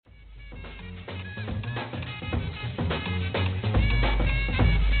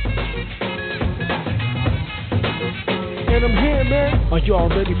man, I'm here, man. Are y'all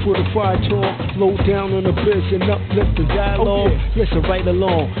ready for the fire talk? Low down on the biz and uplift the dialogue. Yes, I right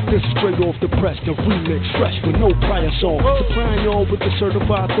along. This is straight off the press, the remix, fresh with no prior song. Supplying y'all with the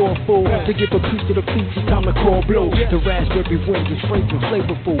certified thoughtful. To give a piece to the feet, it's time to call blow. The raspberry wind is fragrant,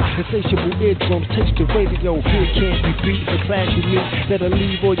 flavorful. Insatiable eardrums, taste the radio. Here can't be beat, the clash with me. That'll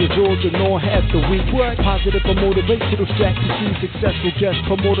leave all your drawers and all half the week. Positive or motivational strategy. Successful guest,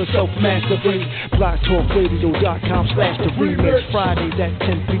 promoter, self-mastery. BlogTalkRadio.com/the remix. Fridays at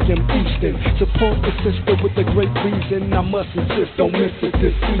 10 p.m. Eastern. Support the sister with a great reason. I must insist, don't miss it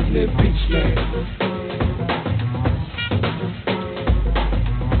this evening. Peace, man.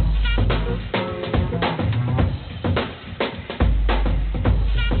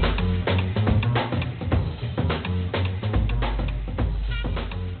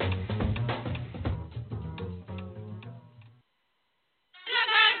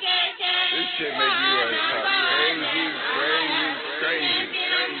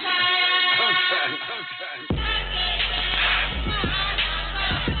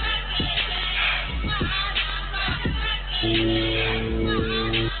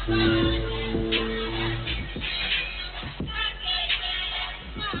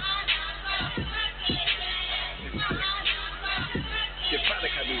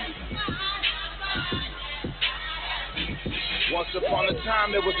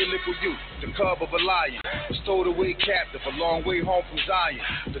 Captive, a long way home from Zion.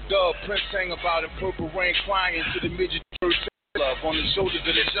 The dove Prince sang about in Purple Rain, crying to the midget love on the shoulders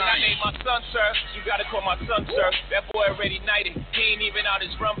of the giant. I named my son, sir. You gotta call my son, sir. That boy already knighted. He ain't even out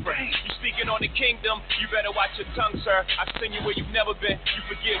his rumper. You speaking on the kingdom, you better watch your tongue, sir. I send you where you've never been. You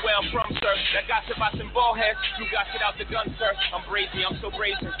forget where I'm from, sir. That gossip I send ball heads. You got it out the gun, sir. I'm brazy, I'm so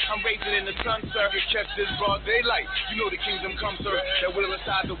brazen. I'm raising in the sun, sir. You catch this broad daylight. You know the kingdom comes, sir. That wheel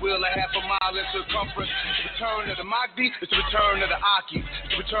inside the wheel, a half a mile in circumference. It's the return of the Magdi. It's the return of the Aki.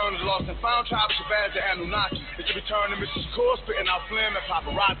 It's the return of the lost and found tribe of Shabazz and Anunnaki. It's the return of Mrs. Core spitting out flim and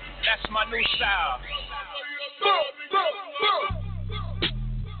paparazzi. That's my new style.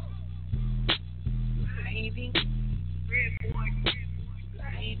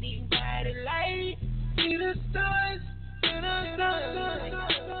 Blinding by the light, see the stars.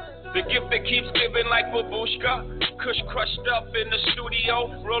 The gift that keeps giving like babushka. Kush crushed up in the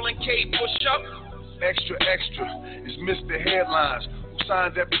studio, rolling K push up. Extra, extra is Mr. Headlines.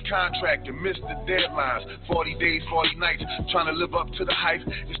 Signs every contract and missed the deadlines. 40 days, 40 nights, trying to live up to the hype.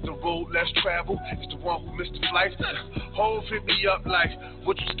 It's the road less traveled, it's the one who missed the flight. Hold 50 up like,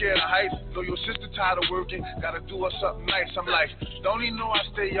 what you scared of heights? Know your sister tired of working, gotta do her something nice. I'm like, don't even know I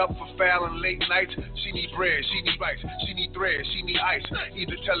stay up for foul and late nights. She need bread, she need rice, she need thread, she need ice.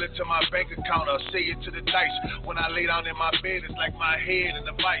 Either tell it to my bank account or say it to the dice. When I lay down in my bed, it's like my head in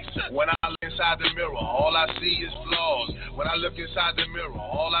the vice. When I look inside the mirror, all I see is flaws. When I look inside the mirror,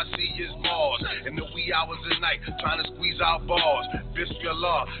 all I see is Mars. In the wee hours of night, trying to squeeze out bars.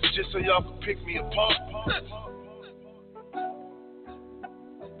 Bismillah, just so y'all can pick me apart.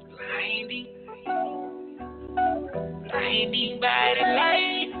 Blinding by the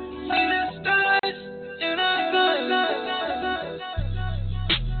light, see the stars, and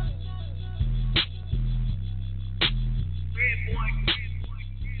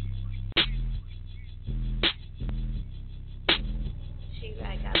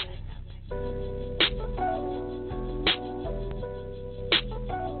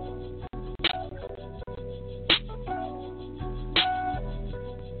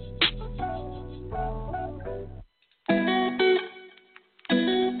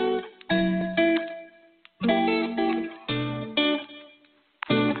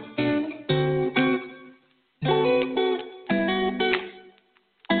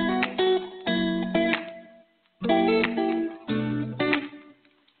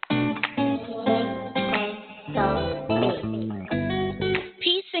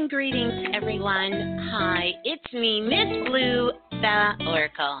Hi, it's me, Miss Blue, the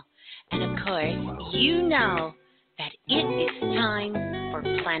Oracle. And of course, you know that it is time for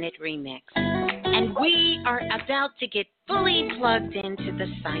Planet Remix. And we are about to get fully plugged into the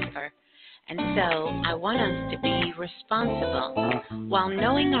cipher. And so I want us to be responsible while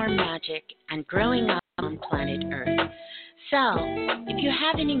knowing our magic and growing up on planet Earth. So, if you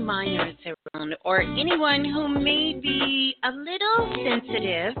have any minors around or anyone who may be a little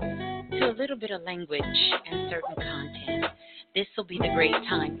sensitive to a little bit of language and certain content, this will be the great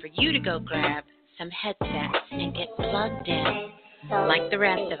time for you to go grab some headsets and get plugged in like the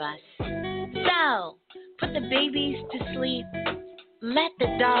rest of us. So, put the babies to sleep, let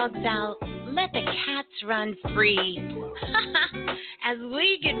the dogs out, let the cats run free as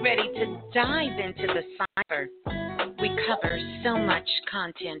we get ready to dive into the cipher we cover so much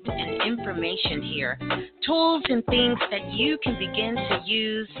content and information here, tools and things that you can begin to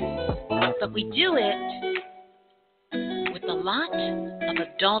use, but we do it with a lot of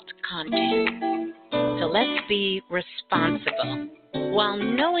adult content. So let's be responsible while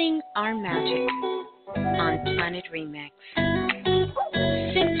knowing our magic on Planet Remix.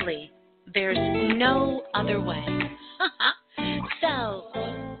 Simply, there's no other way. So,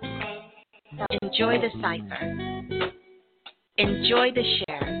 enjoy the cipher, enjoy the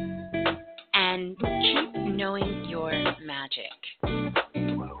share, and keep knowing your magic.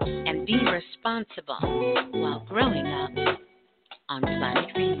 And be responsible while growing up on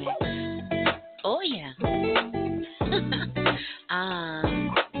Planet Remix. Oh, yeah.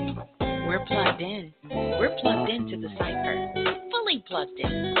 We're plugged in. We're plugged into the cipher. Fully plugged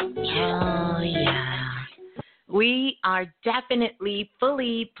in. Oh, yeah. We are definitely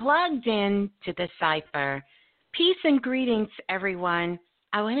fully plugged in to the cipher. Peace and greetings, everyone.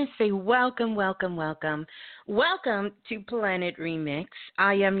 I want to say welcome, welcome, welcome. Welcome to Planet Remix.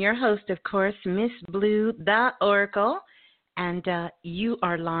 I am your host, of course, Miss Blue, the Oracle, and you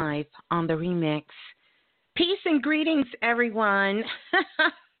are live on the remix. Peace and greetings, everyone.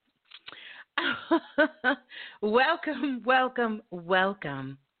 Welcome, welcome,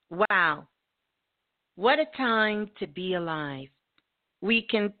 welcome. Wow. What a time to be alive. We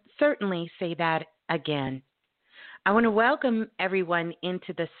can certainly say that again. I want to welcome everyone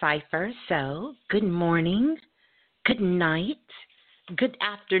into the cipher. So, good morning, good night, good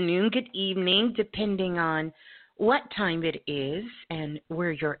afternoon, good evening, depending on what time it is and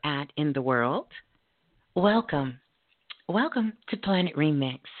where you're at in the world. Welcome. Welcome to Planet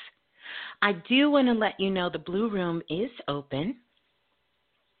Remix. I do want to let you know the Blue Room is open.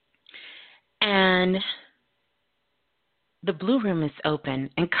 And the Blue Room is open.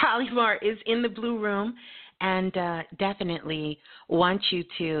 And Kalimar is in the Blue Room. And definitely want you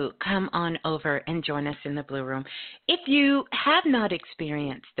to come on over and join us in the Blue Room. If you have not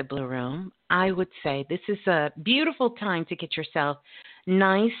experienced the Blue Room, I would say this is a beautiful time to get yourself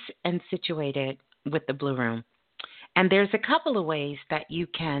nice and situated with the Blue Room. And there's a couple of ways that you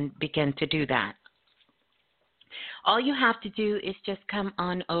can begin to do that. All you have to do is just come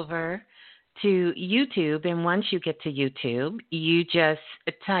on over to YouTube, and once you get to YouTube, you just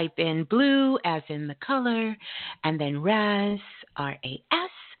type in blue as in the color, and then Raz,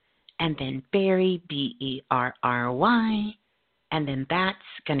 R-A-S, and then Berry, B-E-R-R-Y, and then that's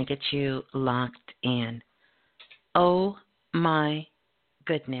going to get you locked in. Oh my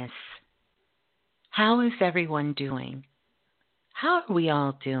goodness. How is everyone doing? How are we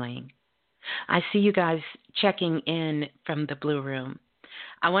all doing? I see you guys checking in from the Blue Room.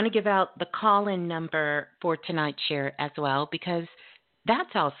 I want to give out the call-in number for tonight's share as well, because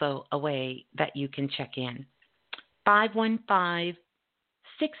that's also a way that you can check in.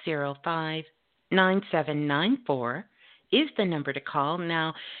 515-605-9794 is the number to call.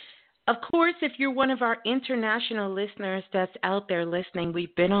 Now, of course, if you're one of our international listeners that's out there listening,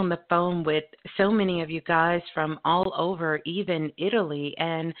 we've been on the phone with so many of you guys from all over, even Italy.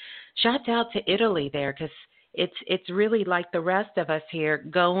 And shout out to Italy there, because it's really like the rest of us here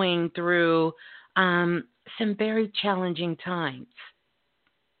going through some very challenging times.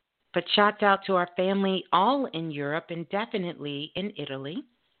 But shout out to our family all in Europe and definitely in Italy,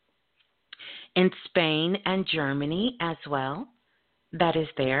 in Spain and Germany as well. That is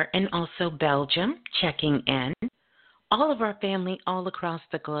there. And also Belgium checking in. All of our family all across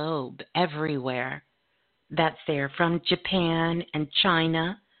the globe, everywhere. That's there, from Japan and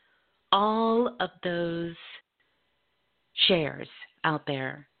China. All of those shares out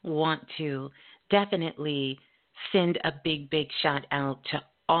there want to definitely send a big, big shout out to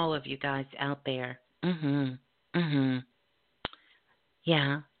all of you guys out there.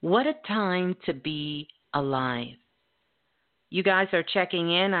 Yeah, what a time to be alive. You guys are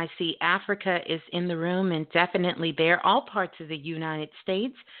checking in. I see Africa is in the room and definitely there. All parts of the United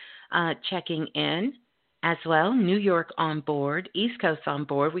States checking in as well. New York on board, East Coast on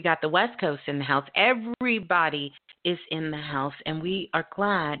board. We got the West Coast in the house. Everybody is in the house, and we are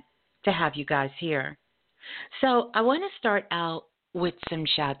glad to have you guys here. So I want to start out with some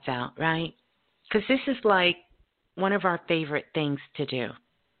shouts out, right? Because this is like one of our favorite things to do.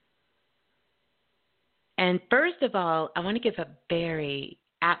 And first of all, I want to give a very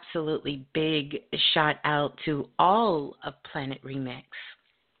absolutely big shout out to all of Planet Remix.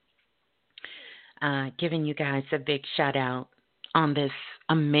 Giving you guys a big shout out on this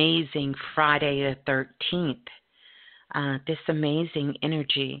amazing Friday the 13th. This amazing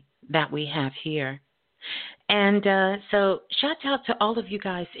energy that we have here. And so shout out to all of you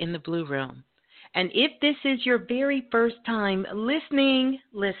guys in the Blue Room. And if this is your very first time listening,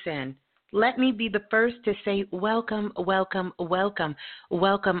 listen. Let me be the first to say welcome, welcome, welcome,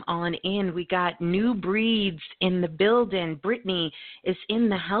 welcome on in. We got new breeds in the building. Brittany is in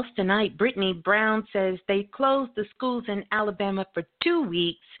the house tonight. Brittany Brown says they closed the schools in Alabama for 2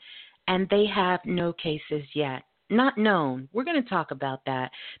 weeks and they have no cases yet. Not known. We're going to talk about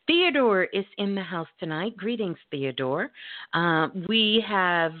that. Theodore is in the house tonight. Greetings, Theodore. We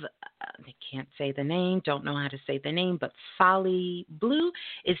have, I can't say the name, don't know how to say the name, but Solly Blue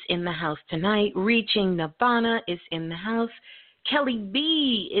is in the house tonight. Reaching Nirvana is in the house. Kelly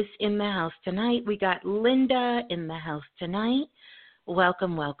B is in the house tonight. We got Linda in the house tonight.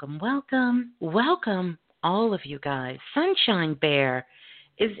 Welcome, welcome, welcome. Welcome, all of you guys. Sunshine Bear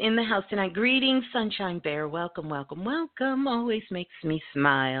is in the house tonight. Greetings, Sunshine Bear. Welcome, welcome, welcome. Always makes me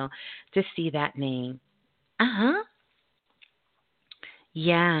smile to see that name.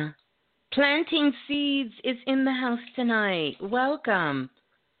 Yeah. Planting Seeds is in the house tonight. Welcome.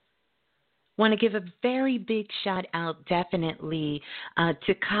 Want to give a very big shout out definitely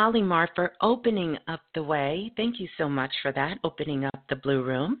to Kalimar for opening up the way. Thank you so much for that, opening up the Blue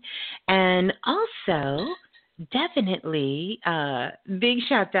Room. And also, definitely big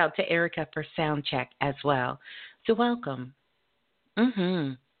shout out to Erica for sound check as well. So welcome.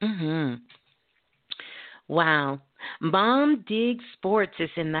 Wow. Mom Dig Sports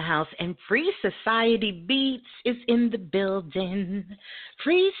is in the house, and Free Society Beats is in the building.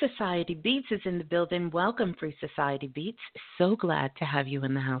 Free Society Beats is in the building. Welcome, Free Society Beats. So glad to have you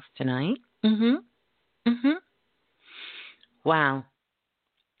in the house tonight. Wow.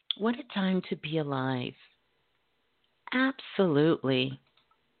 What a time to be alive. Absolutely.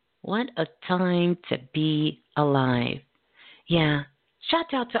 What a time to be alive. Yeah.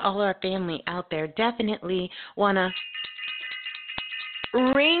 Shout out to all our family out there. Definitely want to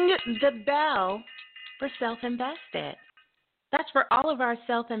ring the bell for Self-Invested. That's for all of our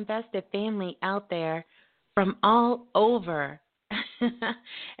Self-Invested family out there from all over.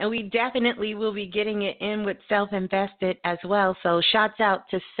 And we definitely will be getting it in with Self-Invested as well. So shouts out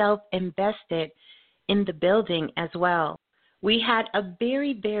to Self-Invested in the building as well. We had a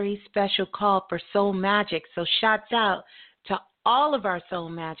very, very special call for Soul Magic. So shouts out to all of our Soul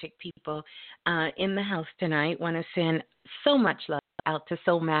Magic people in the house tonight. Want to send so much love out to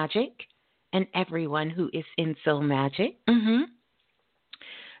Soul Magic and everyone who is in Soul Magic.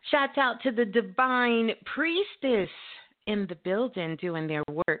 Shout out to the Divine Priestess in the building doing their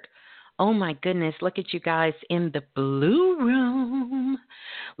work. Oh my goodness, look at you guys in the Blue Room.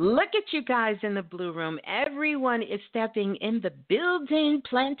 Look at you guys in the Blue Room. Everyone is stepping in the building.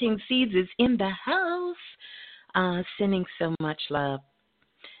 Planting Seeds is in the house. Sending so much love.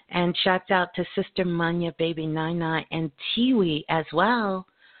 And shouts out to Sister Manya, Baby Nina, and Tiwi as well.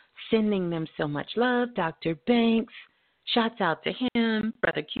 Sending them so much love. Dr. Banks. Shouts out to him.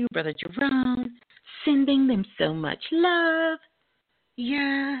 Brother Q, Brother Jerome. Sending them so much love.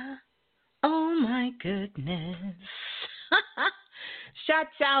 Yeah. Oh my goodness.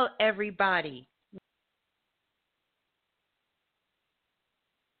 Shouts out everybody.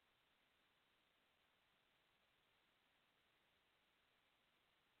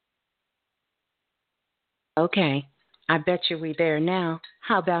 Okay. I bet you we there now.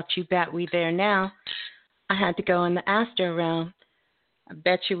 How about you bet we there now? I had to go in the Astro realm. I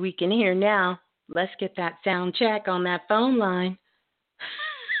bet you we can hear now. Let's get that sound check on that phone line.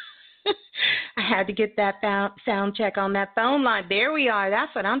 I had to get that sound check on that phone line. There we are.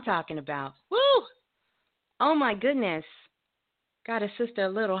 That's what I'm talking about. Woo! Oh, my goodness. Got a sister a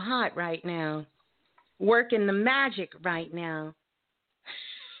little hot right now. Working the magic right now.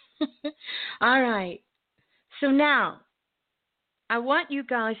 All right. So now, I want you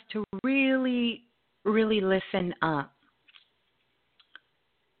guys to really, really listen up.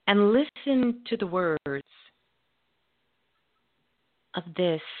 And listen to the words of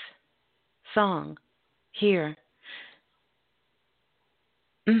this song here.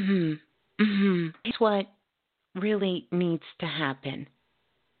 It's what really needs to happen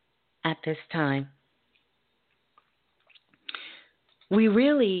at this time. We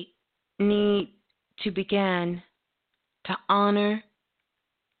really need to begin to honor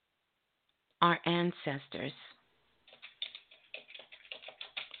our ancestors.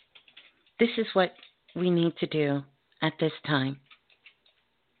 This is what we need to do at this time.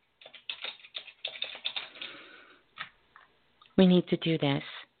 We need to do this.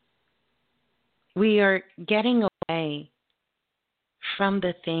 We are getting away from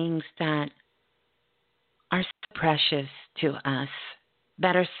the things that are so precious to us,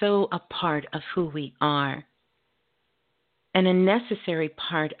 that are so a part of who we are. and a necessary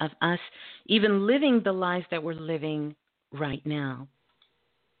part of us even living the lives that we're living right now.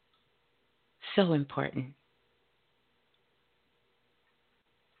 So important.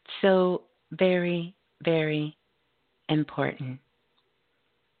 So very, very important.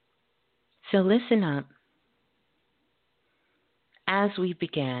 So listen up as we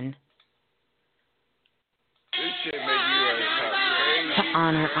begin to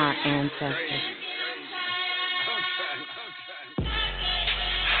honor our ancestors.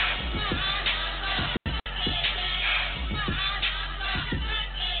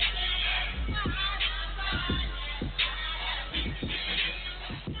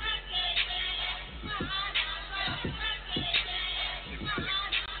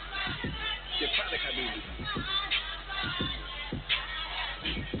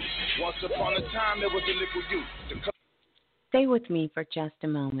 Once upon a time, there was a little youth. Stay with me for just a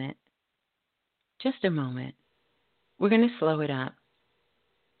moment. Just a moment. We're going to slow it up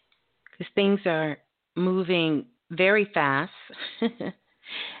because things are moving very fast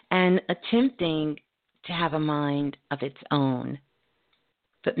and attempting to have a mind of its own.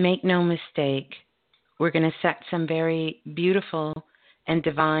 But make no mistake, we're going to set some very beautiful and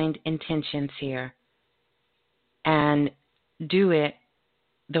divine intentions here and do it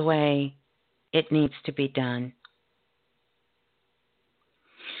the way it needs to be done.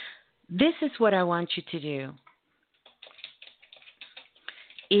 This is what I want you to do,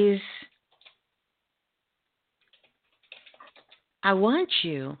 is I want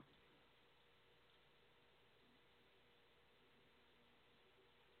you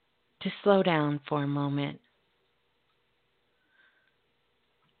to slow down for a moment.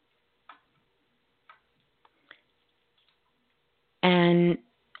 And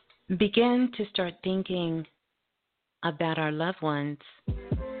begin to start thinking about our loved ones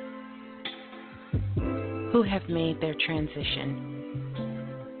who have made their transition.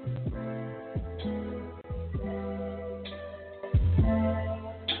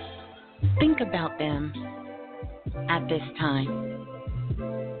 Think about them at this time.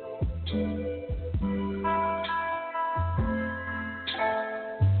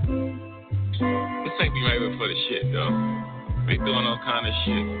 This ain't me right here for the shit, though. They doing all kind of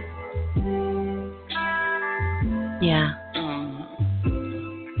shit. Yeah.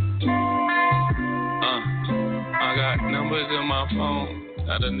 I got numbers in my phone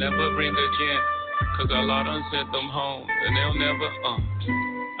that'll never ring again, 'cause a lot done sent them home and they'll never.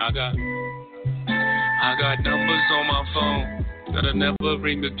 I got numbers on my phone that'll never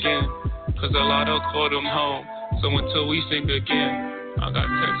ring again, 'cause a lot will call them home. So until we sing again, I got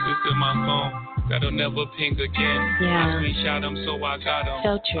texts in my phone that'll never ping again. Yeah. I screenshot them, so I got them.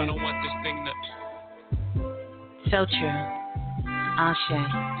 So true. I don't want this thing to. So true. Ashe.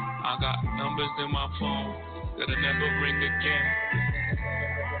 I got numbers in my phone that'll never ring again.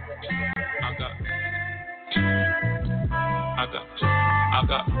 I got.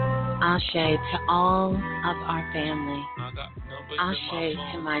 Ashe to all of our family. I got numbers Ashe in my to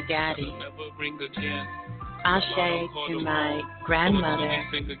phone my daddy. that'll never ring again. Ashe to my grandmother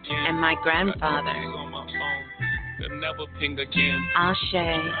and my grandfather. Never ping again. Ashe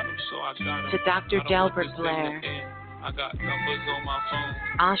to Dr. Delbert Blair. I got numbers on my phone.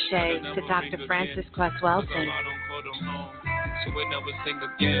 Ashe to Dr. Francis Quest Welton. So we never sing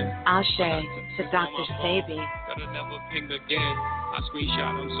again. Ashe to Dr. Sabi. That'll never ping again. I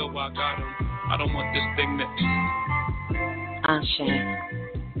screenshot them, so I got them. I don't want this thing to. Ashe.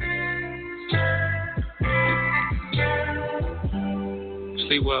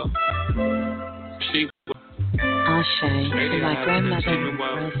 Sleep well. Sleep well. Ashe to my grandmother, Sleeping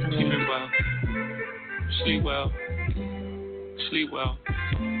well. Rosalie. Sleeping well. Sleep well. Sleep well.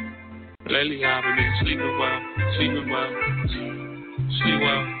 Lately I've been sleeping well. Sleeping well. Sleep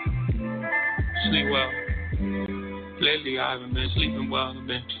well. Sleep well. Lately I haven't been sleeping well. I've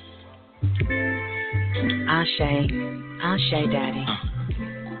been. Ashe. Ashe, Daddy.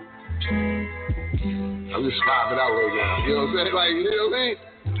 I'm just vibing out right now. You know what I'm saying? Like, you know what I mean?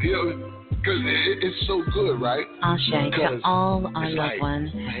 You know, because it's so good, right? Ashe to all our loved like,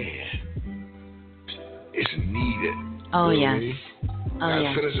 ones. Man, it's needed. Oh, you know yes. Oh, gotta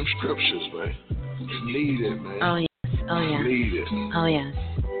yes. finish some scriptures, man. It's needed, man. Oh, yes. Oh, yes. Needed. Oh, yes.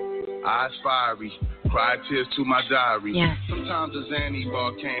 Eyes fiery, cry tears to my diary. Yes. Sometimes a Xanny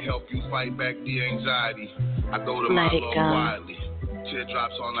bar can't help you fight back the anxiety. I go to Let my it Lord go. quietly.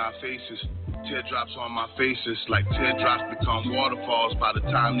 Teardrops on our faces. Teardrops on my faces, like teardrops become waterfalls by the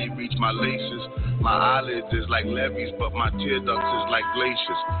time they reach my laces. My eyelids is like levees, but my tear ducts is like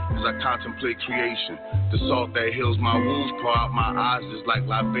glaciers. As I contemplate creation, the salt that heals my wounds pour out my eyes is like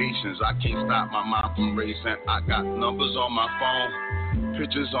libations. I can't stop my mind from racing. I got numbers on my phone,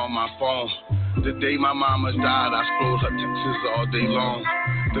 pictures on my phone. The day my mama died, I scroll her texts all day long.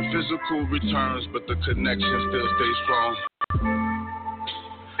 The physical returns, but the connection still stays strong.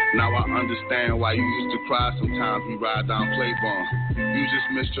 Now I understand why you used to cry sometimes we ride down Claiborne. You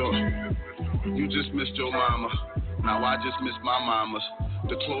just missed your mama. Now I just miss my mamas.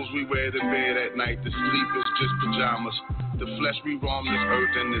 The clothes we wear to bed at night, the sleep is just pajamas. The flesh we roam this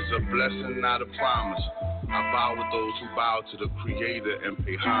earth and is a blessing, not a promise. I bow with those who bow to the Creator and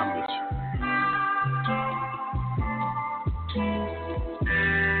pay homage.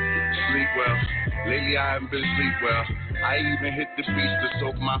 Sleep well. Lately I haven't been sleep well. I even hit the beach to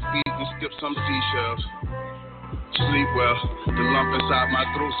soak my feet and skip some seashells. Sleep well. The lump inside my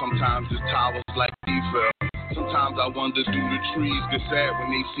throat sometimes is towers like fell. Sometimes I wonder, do the trees get sad when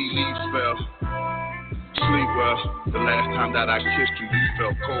they see leaves fell? Sleep well. The last time that I kissed you, you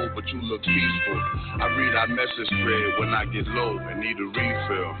felt cold, but you look peaceful. I read our message thread when I get low and need a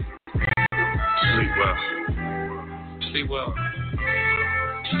refill. Sleep well. Sleep well.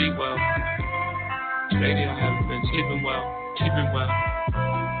 Sleep well. Lady, I haven't been sleeping well.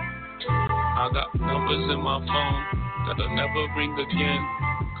 I got numbers in my phone that'll never ring again,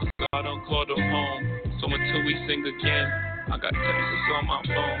 cause I don't call them home. So until we sing again, I got texts on my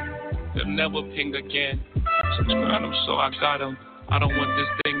phone, they'll never ping again. Subscribe them so I got them, I don't want this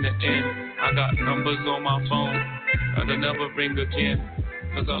thing to end. I got numbers on my phone that'll never ring again,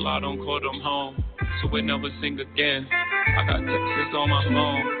 cause I don't call them home, so we never sing again. I got texts on my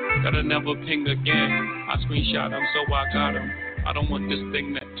phone that'll never ping again. I screenshot them so I got them, I don't want this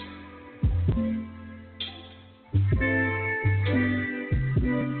thing to end.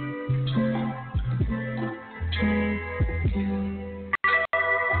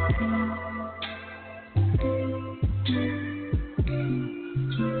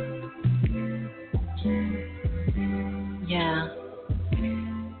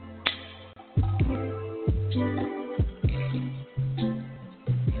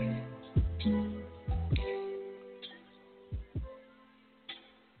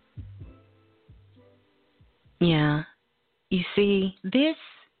 Yeah. You see, this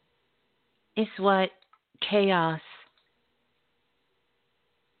is what chaos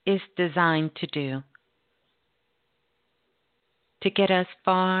is designed to do. To get us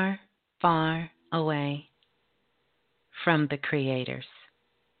far, far away from the creators.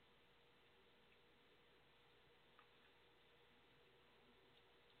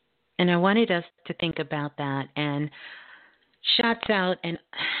 And I wanted us to think about that, and shouts out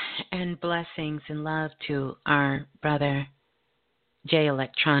and blessings and love to our brother Jay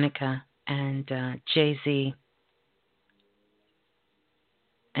Electronica and Jay-Z,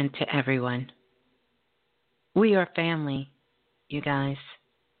 and to everyone. We are family, you guys.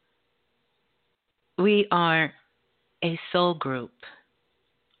 We are a soul group,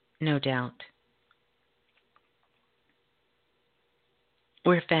 no doubt.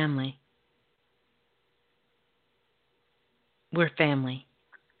 We're family. We're family.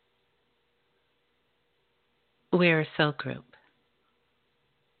 We're a soul group.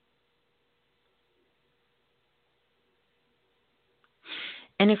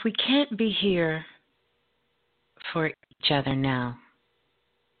 And if we can't be here for each other now,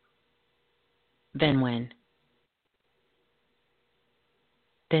 then when?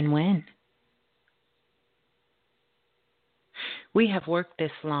 Then when? We have worked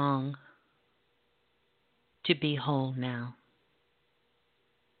this long to be whole now.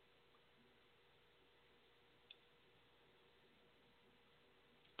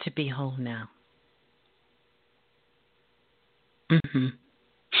 To be whole now.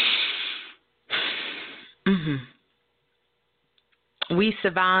 We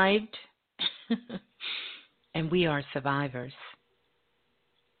survived, and we are survivors.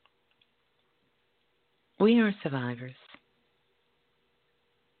 We are survivors.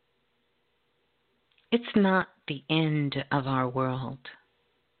 It's not the end of our world.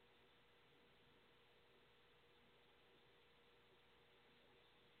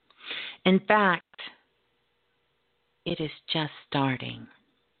 In fact, it is just starting.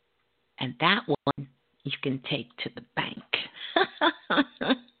 And that one you can take to the bank.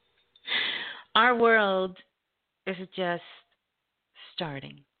 Our world is just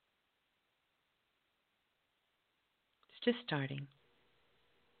starting. It's just starting.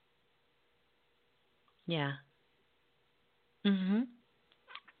 Yeah.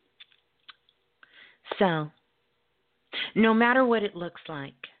 So, no matter what it looks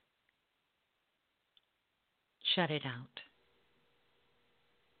like, shut it out.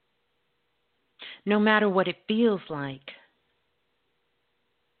 No matter what it feels like,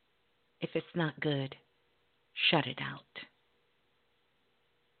 if it's not good, shut it out.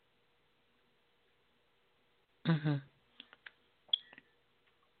 Mm-hmm.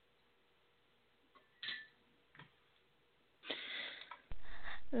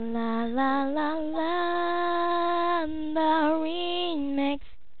 La la la la, the remix.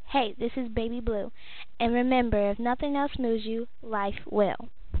 Hey, this is Baby Blue. And remember, if nothing else moves you, life will.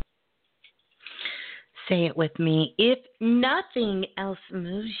 Say it with me. If nothing else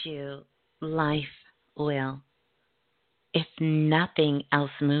moves you, life will. If nothing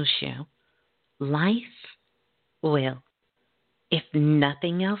else moves you, life will. If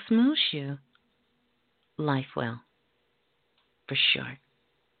nothing else moves you, life will. For sure.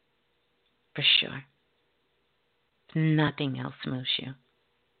 For sure. If nothing else moves you,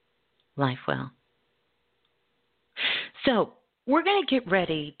 life will. So, we're going to get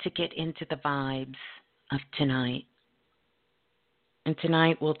ready to get into the vibes of tonight. And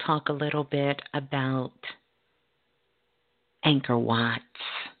tonight we'll talk a little bit about Angkor Wat.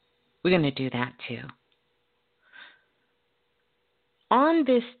 We're going to do that too. On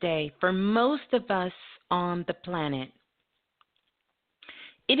this day, for most of us on the planet,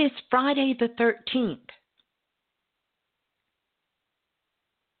 it is Friday the 13th.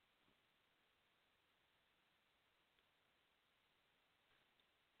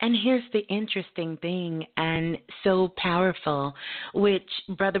 And here's the interesting thing and so powerful, which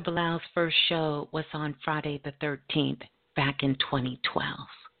Brother Bilal's first show was on Friday the 13th back in 2012.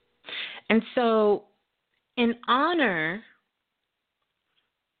 And so in honor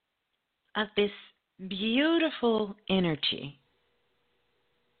of this beautiful energy,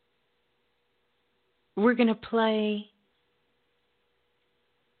 we're going to play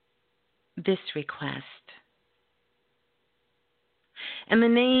this request. And the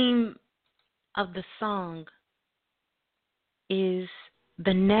name of the song is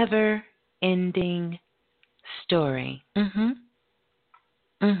The Never Ending Story.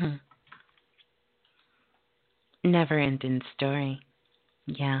 Never Ending Story.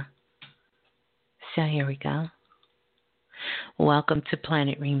 Yeah. So here we go. Welcome to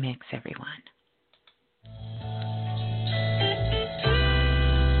Planet Remix, everyone.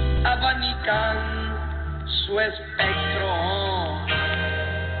 Abanican su espectro.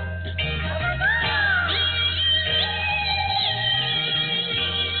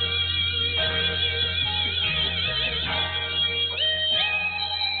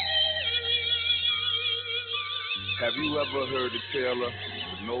 Have you ever heard the tale of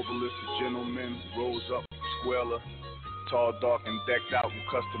the noblest of gentlemen rose up from Squella, tall, dark, and decked out in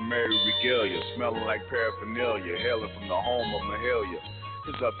customary regalia, smelling like paraphernalia, hailing from the home of Mahalia.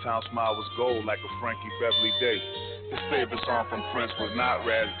 His uptown smile was gold like a Frankie Beverly Day. His favorite song from Prince was not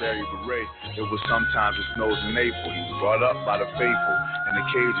Raspberry Beret. It was Sometimes It Snows in April. He was brought up by the faithful in the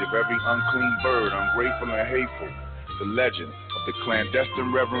cage of every unclean bird, ungrateful and hateful. The legend of the clandestine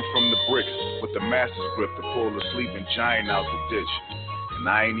reverend from the bricks with the master's grip to pull the sleeping giant out the ditch. And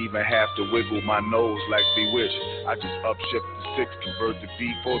I ain't even have to wiggle my nose like Bewitched. I just upshift the six, convert the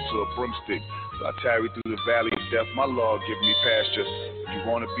D4 to a broomstick. So I tarry through the valley of death, my Lord give me pasture. If you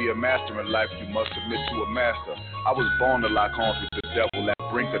want to be a master in life, you must submit to a master. I was born to lock horns with the devil at the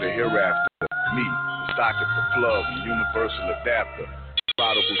brink of the hereafter. Me, the socket, the plug, the universal adapter.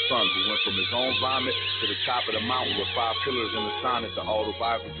 Prodigal son who went from his own vomit to the top of the mountain with 5 pillars in the sonnet, the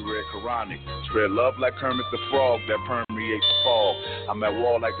autobiography read Quranic. Spread love like Kermit the Frog that permeates the fog. I'm at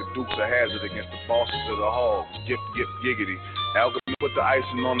war like the Dukes of Hazzard against the bosses of the hogs. Gift, giggity. Alchemy put the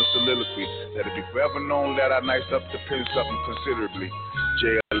icing on the soliloquy. Let it be forever known that I nice up to pin something considerably.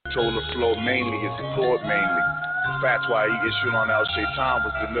 J.L. told the flow mainly, it's implored mainly. The fatwa he issued on Al Shaitan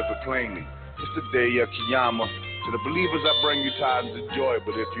was delivered plainly. It's the day of Qiyamah. To the believers I bring you tidings of joy,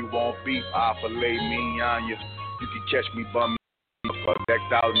 but if you want beef, I fillet me on you. You can catch me bumming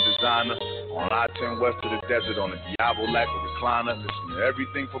decked out in designer on I-10 west of the desert on a Diablo like a recliner. Listen to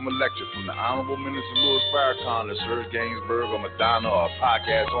everything from a lecture from the Honorable Minister Louis Farrakhan to Serge Gainsbourg or Madonna or a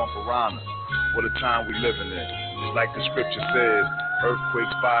podcast on piranhas. What a time we living in. Just like the scripture says,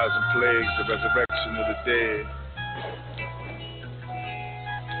 earthquakes, fires, and plagues, the resurrection of the dead.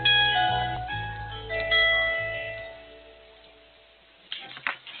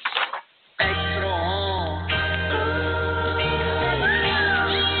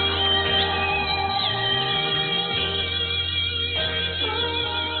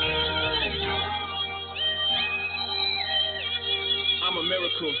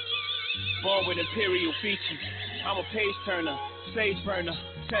 Born with imperial features. I'm a page turner, sage burner,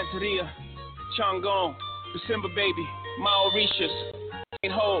 Santeria, Changong, December baby, Mauritius.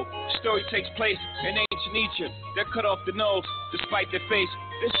 Ain't whole. Story takes place in ancient Egypt. They cut off the nose, despite their face.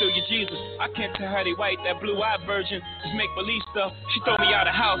 They still your Jesus. I can't tell how they white. That blue-eyed virgin is make-believe stuff. She throw me out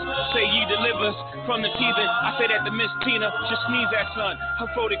of house. Say ye deliver us from the teething. I say that to Miss Tina. Just sneeze that son. Her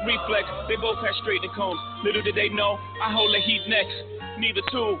photic reflex. They both had straightening combs. Little did they know I hold the heat next. Neither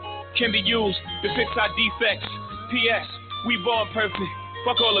tool can be used to fix our defects. P.S. We born perfect.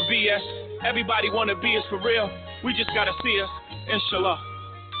 Fuck all the BS. Everybody wanna be us for real. We just gotta see us. Inshallah.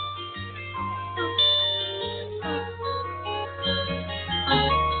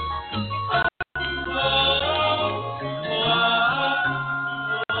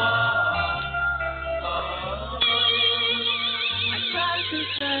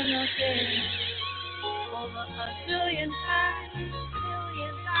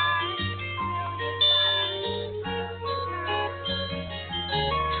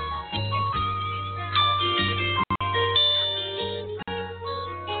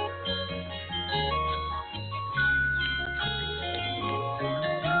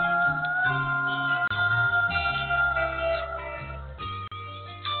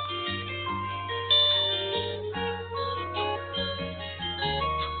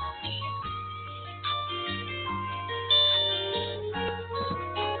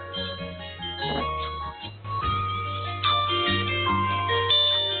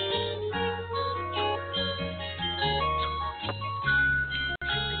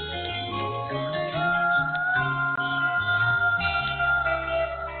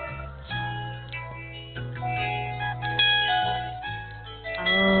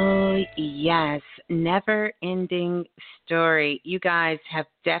 Yes, never-ending story. You guys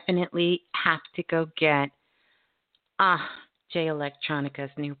definitely have to go get Jay Electronica's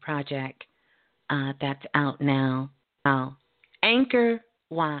new project that's out now. Anchor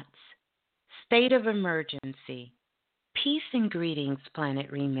Watts, State of Emergency, Peace and Greetings,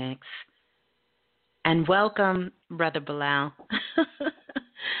 Planet Remix, and welcome, Brother Bilal.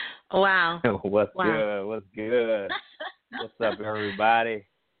 Wow. What's good? What's good? What's up, everybody?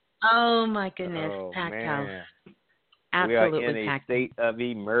 Oh, my goodness. Packed house. Absolutely we are in packed. A state of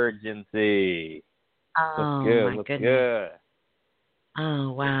emergency. Oh, what's good? my What's goodness. good?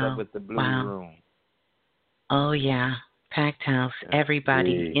 Oh, wow. What's up with the blue room? Oh, yeah. Packed house.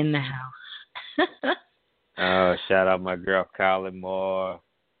 Everybody in the house. Oh, shout out my girl, Colin Moore.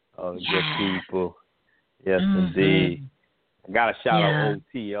 All the good people. Yes, indeed. I got to shout out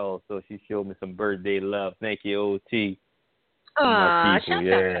OT also. She showed me some birthday love. Thank you, OT. My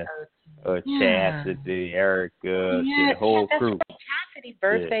people, Chastity, Erica, the whole crew. Chastity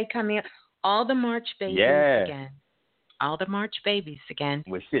birthday coming up. All the March babies again. All the March babies again.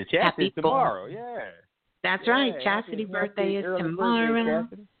 Well, shit, Chastity tomorrow, That's right. Chastity birthday is tomorrow.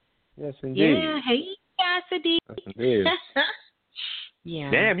 Birthday, yes, indeed. Yeah, hey, Chastity. Yes, indeed. Yeah.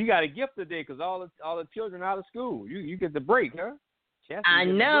 Damn, you got a gift today because all the children out of school. You get the break, huh? Chastity I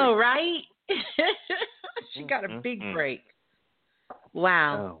know, right? She got a big break.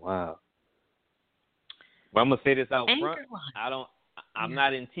 Wow. Oh, wow. Well, I'm gonna say this out Anchor front. I'm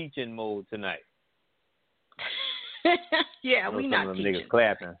not in teaching mode tonight. Yeah, we're not teaching. Niggas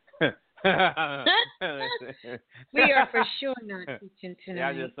clapping. We are for sure not teaching tonight. Yeah,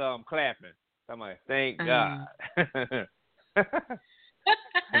 I just saw them clapping. I'm like, thank God.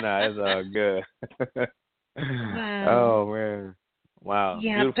 Nah, it's all good. Wow. Oh man, wow,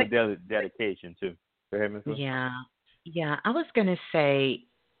 yeah, beautiful dedication too. Go ahead, Ms. Yeah. I was gonna say,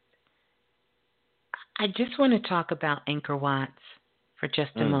 I just want to talk about Anchor Watts for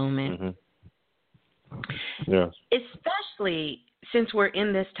just a moment. Yes. Especially since we're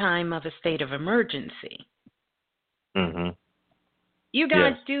in this time of a state of emergency. You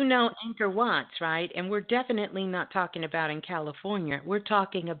guys do know Anchor Watts, right? And we're definitely not talking about in California. We're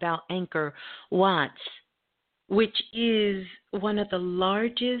talking about Anchor Watts, which is one of the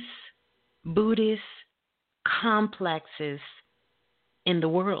largest Buddhist complexes in the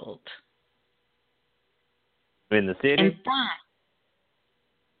world. In the city? In fact,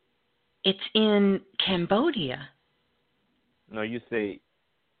 it's in Cambodia. No, you say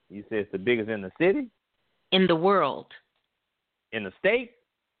it's the biggest in the city? In the world. In the state?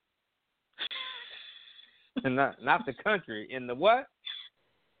 And not the country. In the what?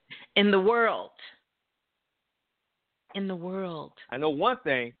 In the world. In the world. I know one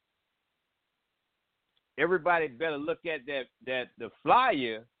thing. Everybody better look at that the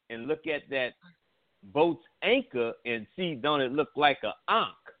flyer and look at that boat's anchor and see, don't it look like an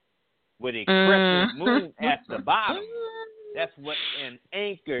ankh with a crescent moon at the bottom? That's what an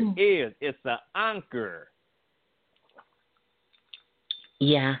anchor is. It's an anchor.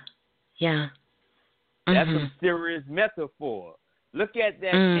 Yeah. Yeah. That's a serious metaphor. Look at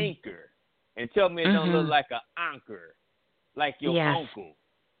that anchor and tell me it don't look like an anchor, like your uncle,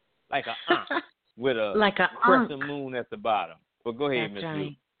 like an aunt with a like crescent moon at the bottom. But go ahead, Miss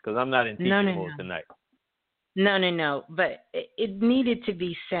Blue, because I'm not in teaching mode tonight. No. But it needed to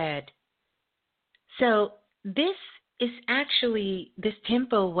be said. So this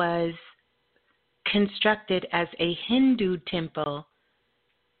temple was constructed as a Hindu temple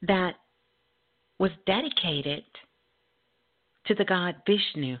that was dedicated to the god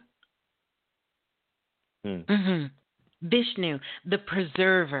Vishnu. Vishnu, the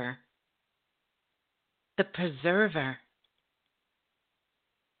preserver. The preserver.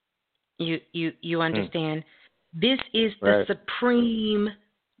 You understand? This is the supreme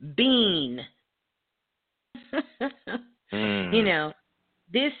being. You know,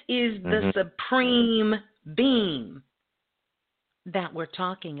 this is the supreme being that we're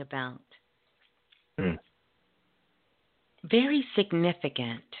talking about. Very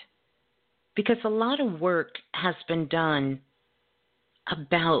significant, because a lot of work has been done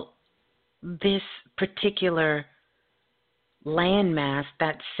about this particular landmass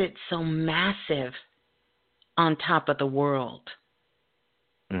that sits so massive on top of the world.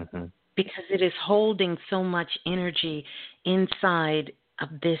 Because it is holding so much energy inside of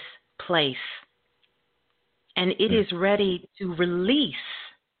this place. And it is ready to release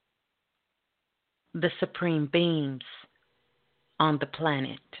the supreme beings on the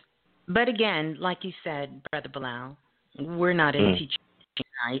planet. But again, like you said, Brother Bilal, we're not in teaching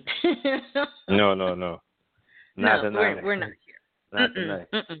tonight. No. Not tonight. We're not here. Not tonight.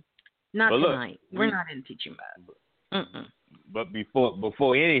 Not tonight. We're not in teaching Bible. But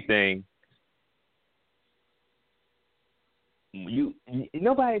before anything,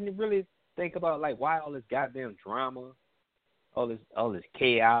 nobody really think about like why all this goddamn drama, all this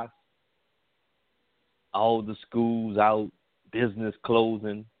chaos, all the schools out, business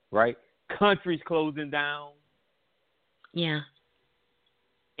closing, right? Countries closing down. Yeah.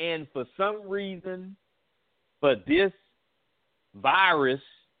 And for some reason, for this virus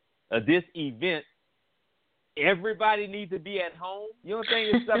or this event, everybody needs to be at home. You don't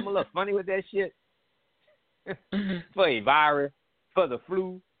think there's something a little funny with that shit? For a virus, for the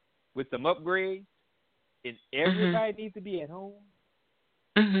flu, with some upgrades, and everybody needs to be at home.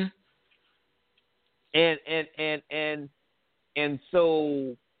 And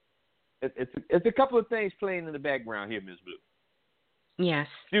so it's a couple of things playing in the background here, Ms. Blue. Yes.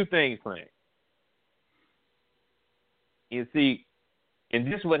 Few things playing. You see, and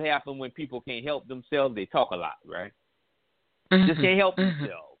this is what happens when people can't help themselves. They talk a lot, right? Just can't help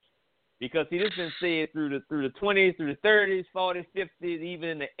themselves. Because see, this has been said through the 20s, through the 30s, 40s, 50s, even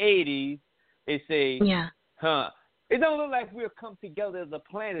in the 80s. They say, it don't look like we'll come together as a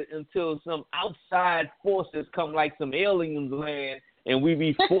planet until some outside forces come, like some aliens land, and we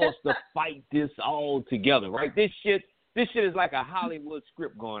be forced to fight this all together, right? This shit is like a Hollywood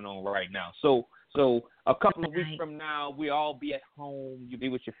script going on right now. So a couple of weeks from now, we all be at home. You be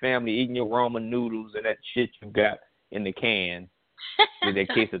with your family eating your ramen noodles and that shit you got in the can with that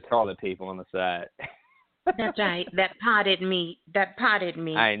case of toilet paper on the side. That's right. That potted meat.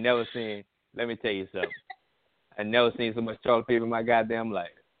 I ain't never seen. Let me tell you something. I never seen so much toilet paper in my goddamn life.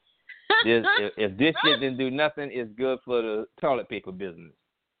 If this shit didn't do nothing, it's good for the toilet paper business.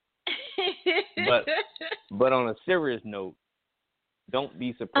 But on a serious note, don't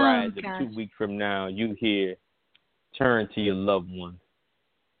be surprised if 2 weeks from now you hear, turn to your loved one.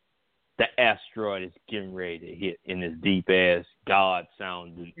 The asteroid is getting ready to hit in this deep ass God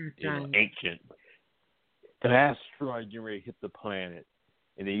sounding ancient. The asteroid getting ready to hit the planet.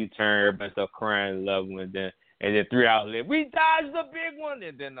 And then you turn, everybody start crying, loved one, and then 3 hours later, we dodged the big one,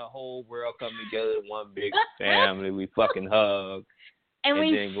 and then the whole world come together in one big family. We fucking hug. And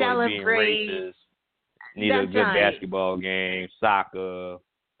we then celebrate. Go racist, need a good basketball game, soccer.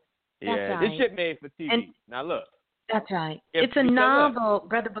 This shit made for TV. And now look. That's right. It's a novel,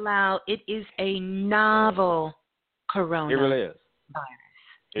 Brother Bilal. It is a novel corona. It really is.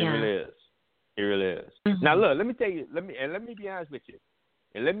 Virus. It really is. Now look, let me tell you, let me be honest with you.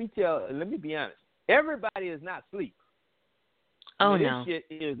 And let me be honest. Everybody is not asleep. This shit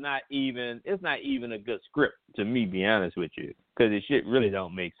is not even, it's not even a good script to me, be honest with you, because this shit really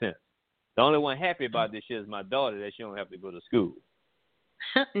don't make sense. The only one happy about this shit is my daughter, that she don't have to go to school.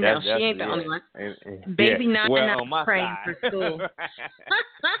 No, she ain't the only one. Baby Nana was praying for school.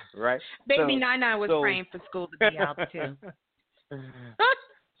 Right? Baby Nana was praying for school to be out too.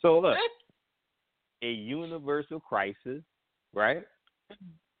 So look, a universal crisis right?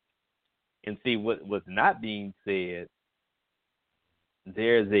 And see what was not being said.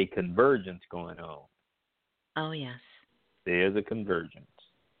 There's a convergence going on. Oh yes. There's a convergence.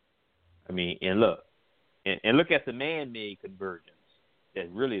 I mean, and look at the man-made convergence.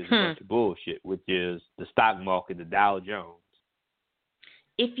 That really is a bunch of bullshit, which is the stock market, the Dow Jones.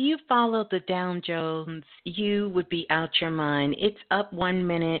 If you follow the Dow Jones, you would be out your mind. It's up 1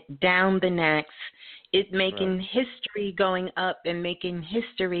 minute, down the next. It's making history going up and making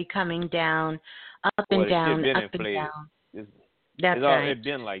history coming down, up and down, up and down. That's right. It's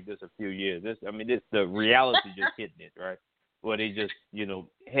been like this a few years. The reality just hitting it, right? Well, they just,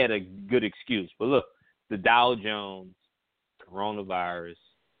 had a good excuse. But look, the Dow Jones, coronavirus,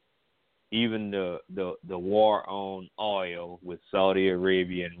 even the war on oil with Saudi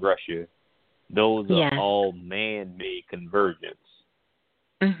Arabia and Russia, those are all man-made convergence.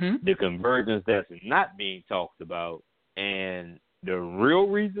 Mm-hmm. The convergence that's not being talked about, and the real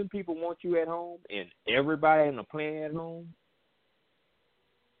reason people want you at home and everybody on the planet at home,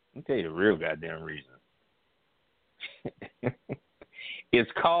 let me tell you the real goddamn reason.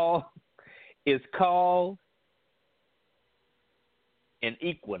 It's called an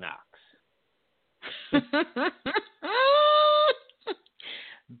equinox.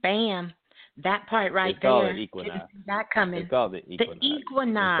 Bam. That part right it's there. Called an equinox. That coming. It's called the equinox. The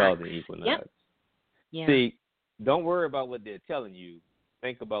equinox. It's called the equinox. Yep. Yeah. See, don't worry about what they're telling you.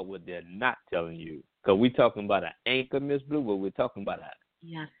 Think about what they're not telling you. Because we're talking about an anchor, Miss Blue, but we're talking about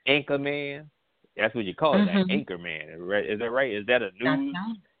an anchor man. That's what you call it, an anchor man. Right? Is that right? Is that a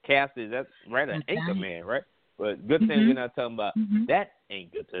newscast? Is that right? An anchor man, right? But good thing we're not talking about that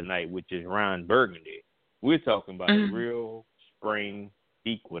anchor tonight, which is Ron Burgundy. We're talking about a real spring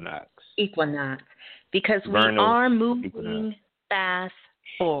equinox. Equinox. Because Vernal we are moving fast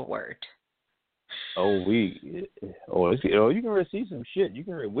forward. You can really see some shit. You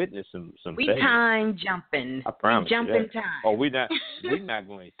can really witness some We things. Time jumping. I promise we jumping time. Oh, we're not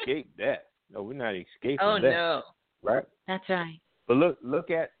going to escape that. No, we're not escaping that. Oh no. Right? That's right. But look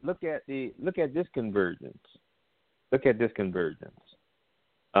at this convergence. Look at this convergence.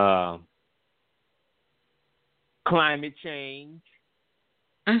 Climate change.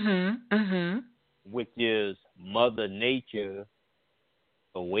 Which is Mother Nature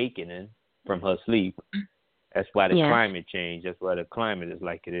awakening from her sleep. That's why the climate change. That's why the climate is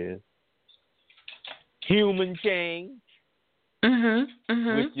like it is. Human change,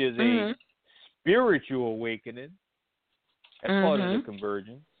 which is a spiritual awakening. That's part of the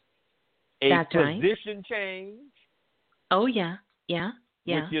convergence. A position change. Oh yeah.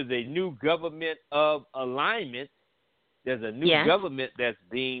 Which is a new government of alignment. There's a new government that's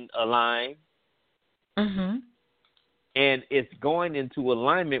being aligned. And it's going into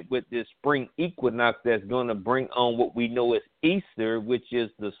alignment with this spring equinox that's going to bring on what we know as Easter, which is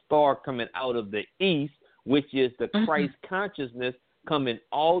the star coming out of the east, which is the Christ consciousness coming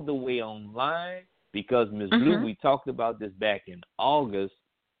all the way online. Because, Ms. Blue, we talked about this back in August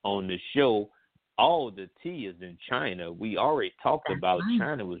on the show. All the tea is in China. We already talked about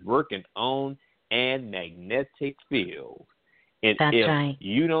China was working on a magnetic field. And if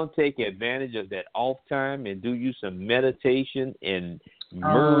you don't take advantage of that off time and do you some meditation and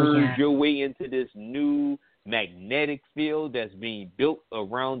merge your way into this new magnetic field that's being built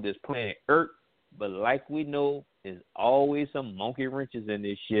around this planet Earth, but like we know, there's always some monkey wrenches in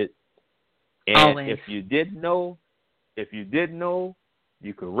this shit. And if you didn't know,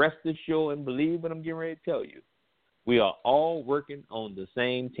 you can rest assured and believe what I'm getting ready to tell you. We are all working on the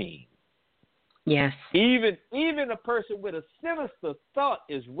same team. Yes. Even a person with a sinister thought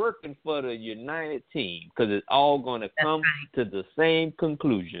is working for the united team because it's all going to come to the same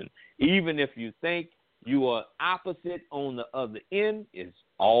conclusion. Even if you think you are opposite on the other end, it's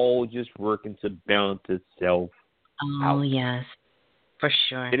all just working to balance itself out. Oh, yes. For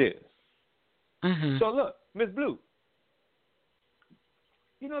sure. It is. So look, Miss Blue,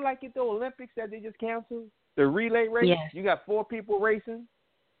 like at the Olympics that they just canceled, the relay race, you got 4 people racing.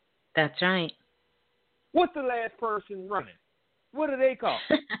 That's right. What's the last person running? What do they call?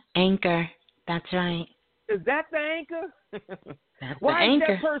 Anchor. That's right. Is that the anchor? That's Why the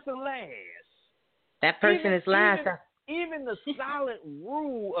anchor. Is that person last? That person is last. Even the solid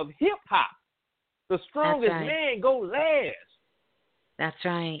rule of hip hop, the strongest man go last. That's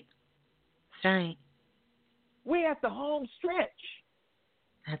right. That's right. We at the home stretch.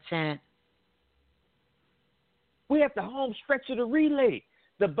 That's it. We at the home stretch of the relay.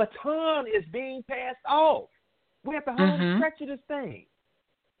 The baton is being passed off. We're at the home stretch of this thing.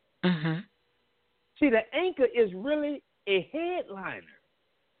 See, the anchor is really a headliner.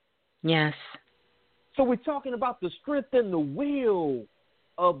 Yes. So we're talking about the strength and the will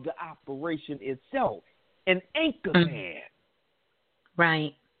of the operation itself. An anchor man.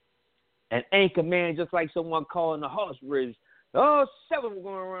 Right. An anchor man, just like someone calling the horse race. Oh, 7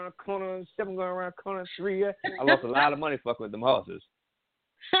 going around a corner, 7 going around a corner, 3. I lost a lot of money fucking with them horses.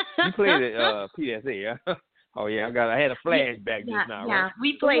 You played it, PSA, yeah? Oh, yeah, I had a flashback just now, right? Yeah,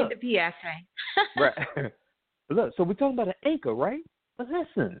 we played the PSA. Right. Look, so we're talking about an anchor, right? But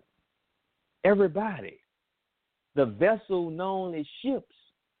listen, everybody, the vessel known as ships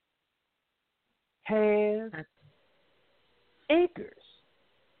has anchors.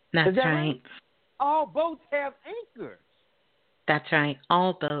 That's right. All boats have anchors. That's right.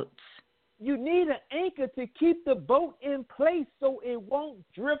 All boats. You need an anchor to keep the boat in place so it won't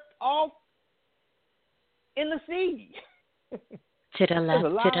drift off in the sea. To the left,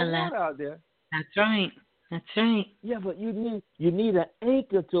 There's a lot to the of left. water out there. That's right. That's right. Yeah, but you need an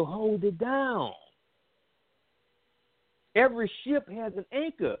anchor to hold it down. Every ship has an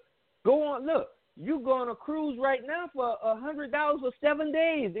anchor. Go on, look. You go on a cruise right now for $100 for 7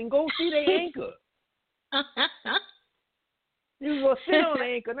 days and go see the anchor. You go sit on the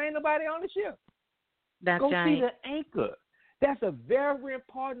anchor. There ain't nobody on the ship. That's go right. see the anchor. That's a very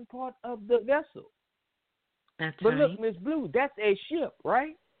important part of the vessel. That's but right. Look, Miss Blue, that's a ship,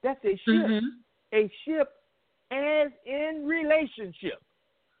 right? That's a ship. Mm-hmm. A ship as in relationship.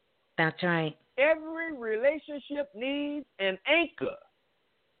 That's right. Every relationship needs an anchor.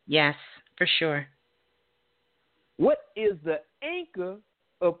 Yes, for sure. What is the anchor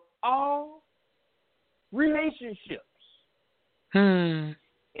of all relationships? And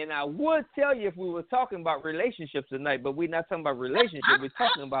I would tell you if we were talking about relationships tonight, but we're not talking about relationships. We're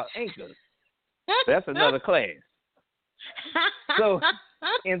talking about anchors. That's another class. So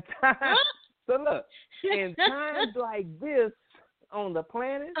in times like this on the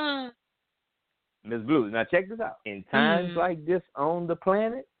planet, Ms. Blue, now check this out. In times like this on the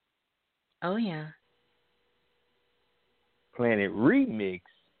planet, oh yeah, Planet Remix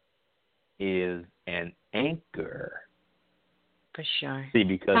is an anchor. For sure. See,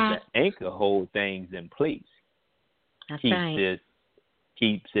 because the anchor holds things in place. That's right.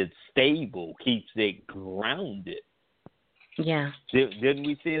 Keeps it stable, keeps it grounded. Yeah. Didn't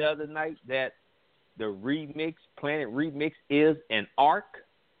we see the other night that the remix, Planet Remix, is an ark?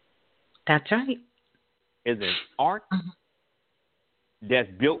 That's right. Is an ark that's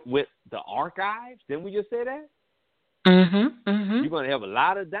built with the archives? Didn't we just say that? You're going to have a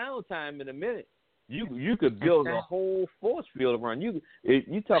lot of downtime in a minute. You could build a whole force field around you.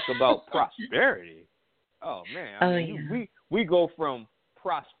 You talk about prosperity. Oh man! We go from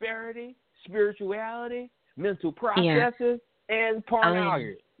prosperity, spirituality, mental processes, and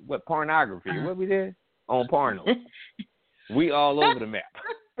pornography. What pornography? What we did on porno? We all over the map.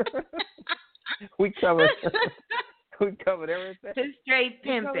 We covered everything. Straight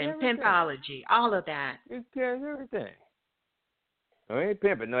pimping, pimpology, all of that. It covers everything. No, it ain't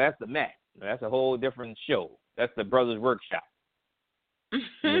pimping. No, that's the Mac. No, that's a whole different show. That's the Brothers Workshop.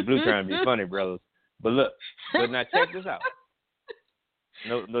 Blue trying to be funny, brothers. But look, now check this out.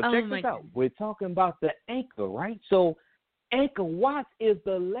 Check this out. We're talking about the anchor, right? So Anchor Watts is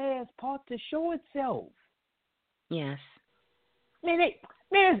the last part to show itself. Yes. Man,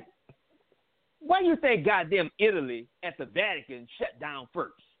 why do you think goddamn Italy at the Vatican shut down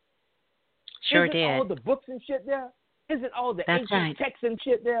first? Sure Isn't did. all the books and shit there? Isn't all the That's ancient right. texts and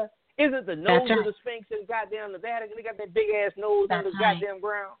shit there? Isn't the nose of the Sphinx in goddamn the Vatican? They got that big ass nose on the goddamn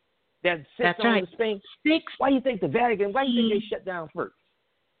ground that sits on the Sphinx. Why do you think the Vatican? Why do you think they shut down first?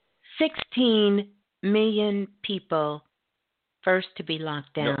 16 million people first to be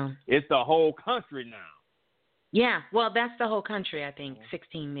locked down. No, it's the whole country now. Yeah, well, that's the whole country. I think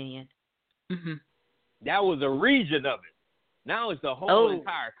 16 million. That was a region of it. Now it's the whole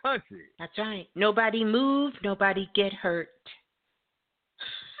entire country. That's right. Nobody move. Nobody get hurt.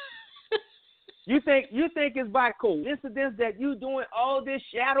 You think it's by coincidence that you doing all this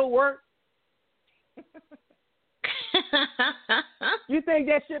shadow work? You think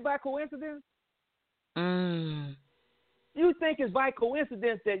that shit by coincidence? You think it's by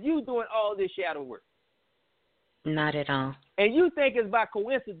coincidence that you doing all this shadow work? Not at all. And you think it's by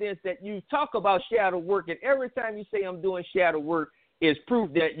coincidence that you talk about shadow work, and every time you say I'm doing shadow work, is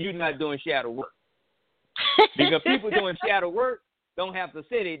proof that you're not doing shadow work. Because people doing shadow work don't have to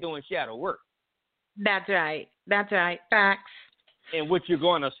say they're doing shadow work. That's right. That's right. Facts. And what you're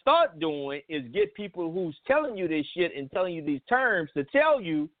going to start doing is get people who's telling you this shit and telling you these terms to tell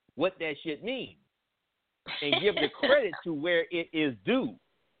you what that shit means. And give the credit to where it is due.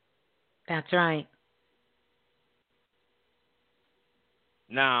 That's right.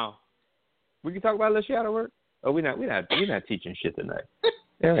 Now, We can talk about a little shadow work. Oh, we're not teaching shit tonight.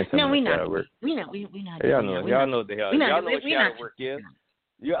 Yeah, no, we're not. Work. We're not. Y'all know what the hell. Y'all know what shadow work is.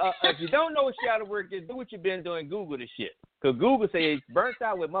 If you don't know what shadow work is, do what you've been doing. Google the shit. Because Google says burnt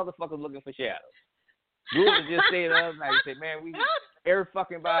out with motherfuckers looking for shadows. Google just say the other night, say, man, we every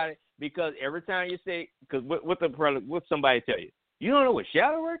fucking body, because every time you say, because what somebody tell you, you don't know what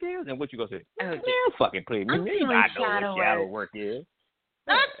shadow work is, and what you gonna say? Man, fucking please me. I know what shadow work is.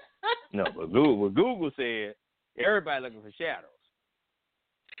 No, but Google said everybody looking for shadows.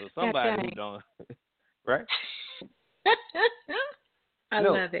 So somebody who don't, right? I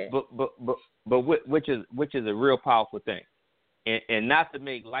love it. But which is a real powerful thing, and not to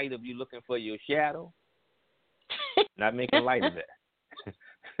make light of you looking for your shadow, not making light of that.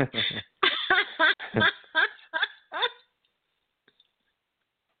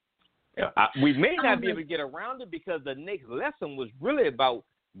 We may not be able to get around it because the next lesson was really about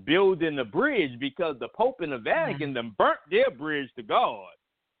building the bridge, because the Pope and the Vatican them burnt their bridge to God.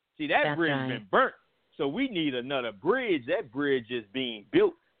 See, that bridge has been burnt. So we need another bridge. That bridge is being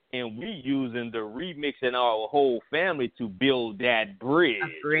built, and we using the remix and our whole family to build that bridge.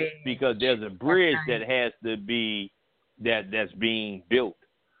 Because there's a bridge that has to be that's being built,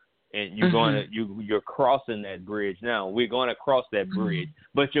 and you're crossing that bridge now. We're going to cross that bridge,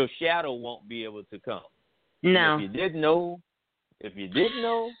 but your shadow won't be able to come. No. If you didn't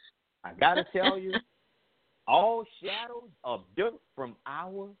know, I gotta tell you, all shadows are built from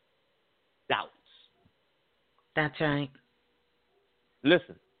our doubts. That's right.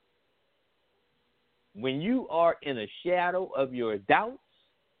 Listen, when you are in a shadow of your doubts,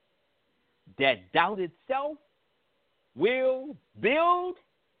 that doubt itself will build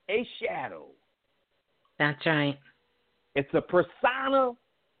a shadow. That's right. It's a persona.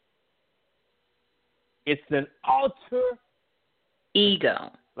 It's an alter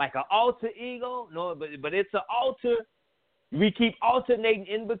ego. Like an alter ego. No, but it's an alter. We keep alternating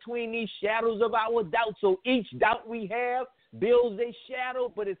in between these shadows of our doubt. So each doubt we have builds a shadow,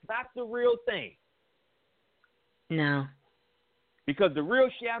 but it's not the real thing. No. Because the real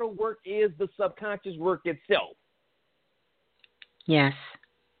shadow work is the subconscious work itself. Yes.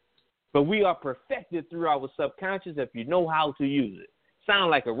 But we are perfected through our subconscious if you know how to use it.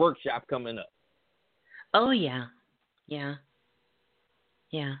 Sound like a workshop coming up. Oh, yeah. Yeah.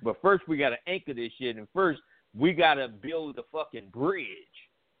 Yeah. But first we got to anchor this shit, and first we got to build the fucking bridge.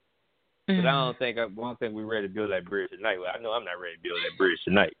 But I don't think we're ready to build that bridge tonight. Well, I know I'm not ready to build that bridge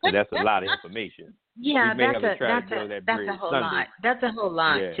tonight, because that's a lot of information. Yeah, that's a whole Sunday. lot. That's a whole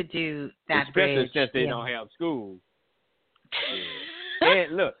lot to do that especially bridge. Since they don't have school. Yeah.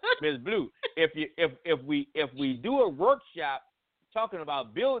 And look, Ms. Blue, if we do a workshop talking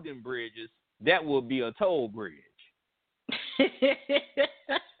about building bridges, that will be a toll bridge.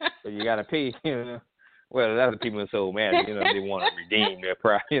 So you got to pay, Well, a lot of people are so mad, they want to redeem their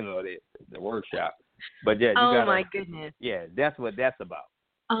price, the workshop. But yeah, my goodness. Yeah, that's what that's about.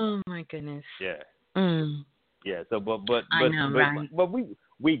 Oh my goodness. Yeah. Yeah. So, but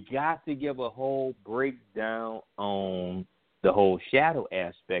we got to give a whole breakdown on the whole shadow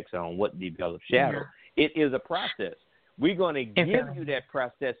aspects on what develops shadow. Yeah. It is a process. We're going to give you that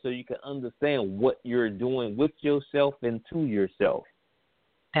process so you can understand what you're doing with yourself and to yourself.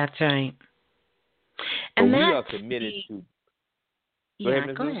 That's right. So we are committed to. Go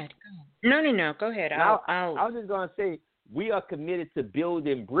ahead. No. Go ahead. I was just going to say, we are committed to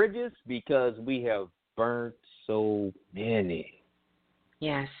building bridges because we have burnt so many.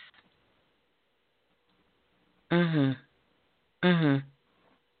 Yes. We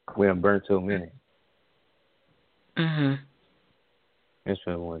have burnt so many. That's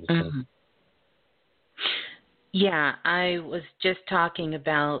what I wanted to say. Yeah, I was just talking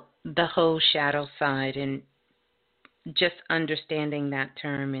about the whole shadow side and just understanding that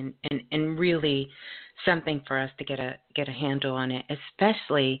term and really something for us to get a handle on it,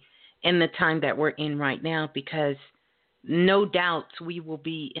 especially in the time that we're in right now, because no doubt we will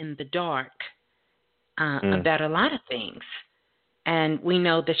be in the dark about a lot of things. And we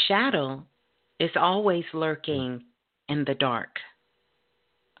know the shadow is always lurking in the dark.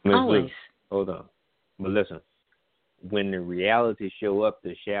 Ms. Always. Blue, hold on. But listen, when the reality show up,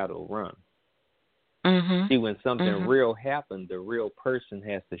 the shadow run. See, when something real happens, the real person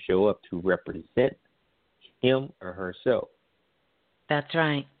has to show up to represent him or herself. That's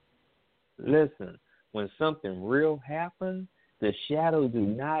right. Listen, when something real happens, the shadow do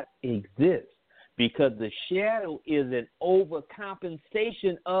not exist, because the shadow is an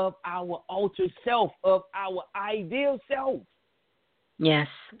overcompensation of our altered self, of our ideal self. Yes.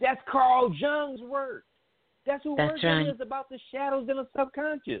 That's Carl Jung's work. That's who works right. is about the shadows in the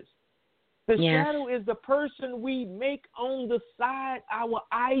subconscious. The shadow is the person we make on the side, our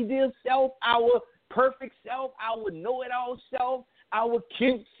ideal self, our perfect self, our know-it-all self, our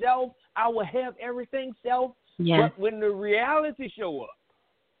cute self, our have everything self. Yes. But when the reality show up.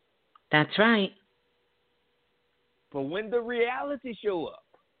 That's right. But when the reality show up.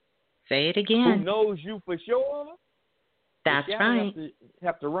 Say it again. Who knows you for sure? That's the shadow right.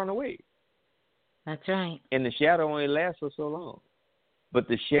 Have to run away. That's right. And the shadow only lasts for so long. But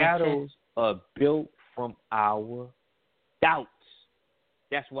the shadows are built from our doubts.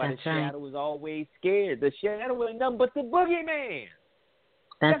 That's why the shadow is always scared. The shadow ain't nothing but the boogeyman.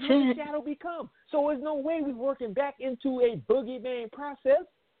 That's what the shadow become. So there's no way we're working back into a boogeyman process.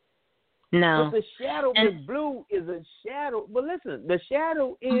 No. But the shadow, Miss Blue, is a shadow. But listen, the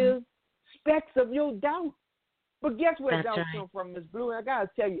shadow is specks of your doubt. But guess where doubts come from, Miss Blue? I gotta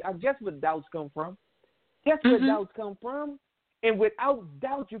tell you, I guess where doubts come from. Guess where doubts come from? And without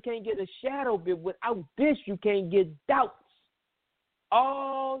doubt, you can't get a shadow. But without this, you can't get doubts.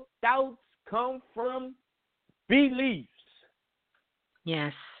 All doubts come from beliefs.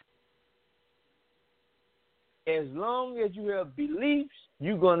 Yes. As long as you have beliefs,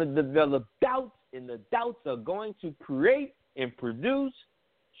 you're going to develop doubts, and the doubts are going to create and produce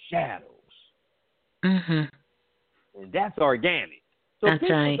shadows. Mm-hmm. And that's organic. So that's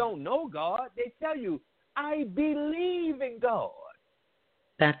people don't know God. They tell you, I believe in God.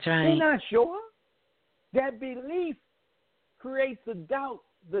 That's right. They're not sure. That belief creates a doubt.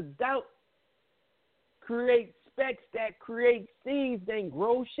 The doubt creates specks that create seeds and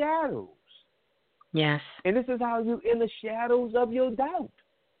grow shadows. Yes. And this is how you in the shadows of your doubt.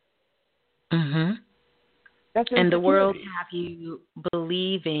 Mm-hmm. And the world have you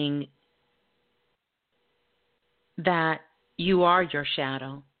believing that you are your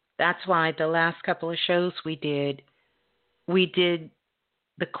shadow. That's why the last couple of shows we did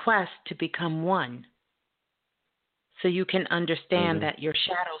the quest to become one. So you can understand that your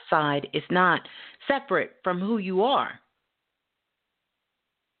shadow side is not separate from who you are.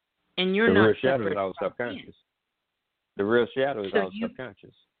 And you're not separate. The real shadow is our subconscious. The real shadow is our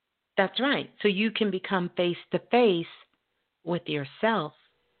subconscious. That's right. So you can become face to face with yourself.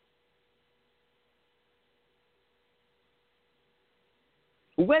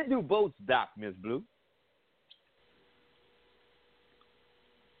 When do boats dock, Miss Blue?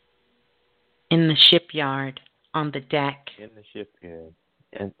 In the shipyard, on the deck. In the shipyard,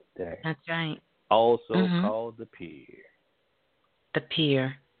 and the deck. That's right. Also called the pier. The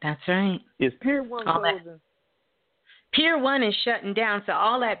pier. That's right. Is Pier 1 closing? Pier 1 is shutting down, so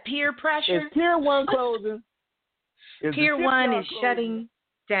all that peer pressure. Is Pier 1 closing? Pier 1 is shutting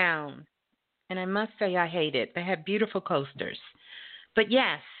down. And I must say I hate it. They have beautiful coasters. But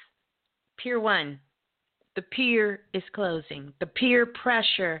yes, Pier 1, the pier is closing. The peer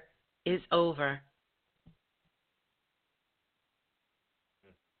pressure is over.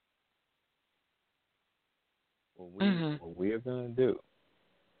 What we are going to do,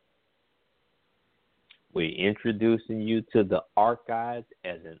 we're introducing you to the archives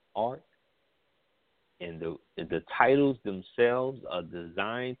as an art, and the titles themselves are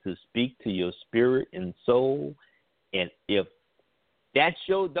designed to speak to your spirit and soul. And if that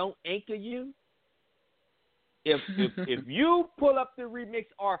show don't anchor you, if you pull up the Remix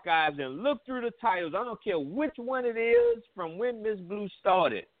archives and look through the titles, I don't care which one it is from when Miss Blue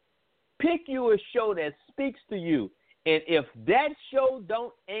started, pick you a show that speaks to you. And if that show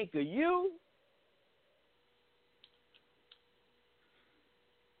don't anchor you,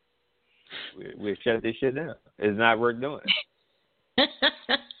 we'll shut this shit down. It's not worth doing.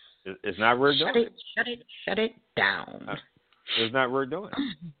 It's not worth doing. Shut it down. It's not worth doing.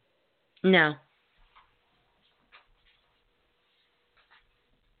 No.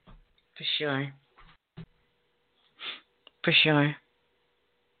 For sure. For sure.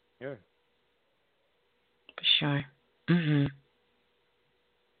 Yeah. For sure. Mhm.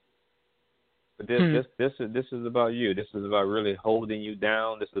 But this is about you. This is about really holding you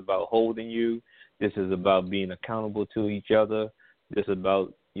down. This is about holding you. This is about being accountable to each other. This is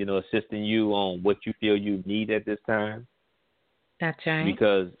about, assisting you on what you feel you need at this time. That's right.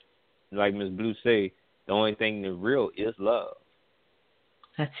 Because, like Ms. Blue say, the only thing that's real is love.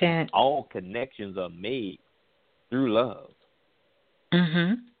 That's it. All connections are made through love.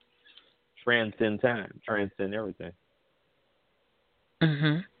 Mhm. Transcend time, transcend everything.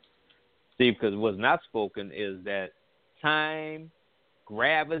 Mhm. See, because what's not spoken is that time,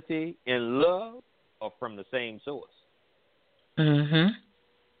 gravity, and love are from the same source. Mhm.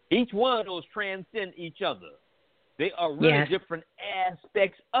 Each one of those transcend each other. They are really different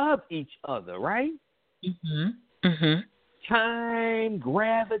aspects of each other, right? Mhm. Mhm. time,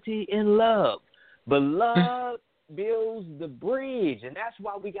 gravity, and love. But love builds the bridge, and that's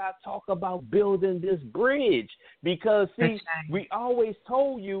why we got to talk about building this bridge. Because, see, we always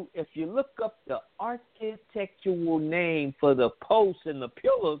told you, if you look up the architectural name for the posts and the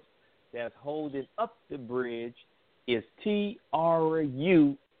pillars that's holding up the bridge is TRUSS.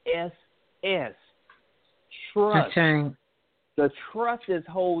 Trust. That's right. The trust is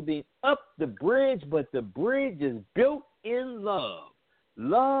holding up the bridge, but the bridge is built in love.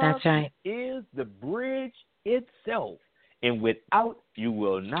 Love That's right. is the bridge itself, and without you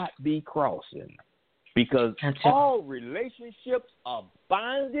will not be crossing, because all relationships are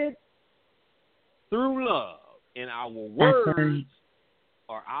bonded through love, and our words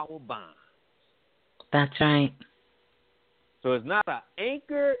are our bonds. That's right. So it's not an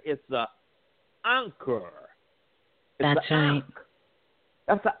anchor, it's an anchor. That's right.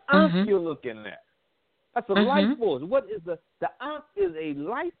 That's the ankh you're looking at. That's a life force. What is the ankh is a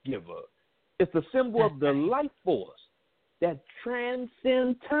life giver. It's a symbol of the life force that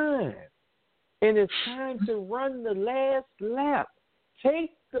transcends time. And it's time to run the last lap.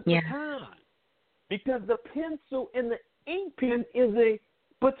 Take the baton. Because the pencil and the ink pen is a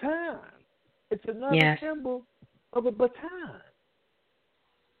baton. It's another symbol of a baton.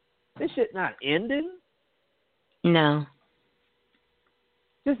 This shit not ending. No.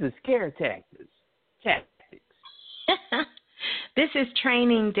 This is scare tactics. This is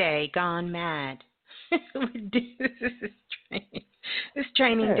training day gone mad. This is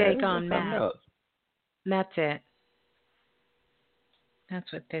training day gone mad. That's it.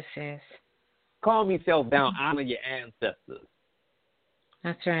 That's what this is. Calm yourself down. Honor your ancestors.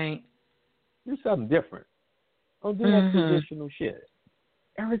 That's right. Do something different. Don't do that traditional shit.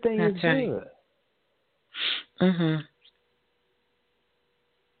 Everything is good.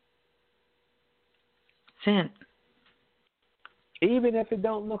 Scent. Even if it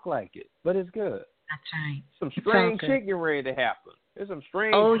don't look like it, but it's good. That's right. Some strange shit getting ready to happen. There's some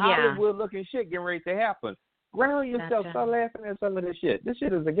strange Hollywood-looking shit getting ready to happen. Ground yourself. Start laughing at some of this shit. This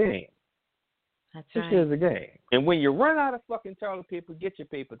shit is a game. That's this shit is a game. And when you run out of fucking toilet paper, get your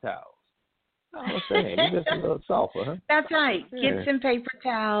paper towels. All I'm saying, you're just a little softer, huh? That's right. Get some paper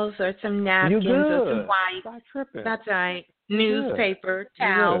towels or some napkins or some wipes. Stop tripping. That's right. Newspaper,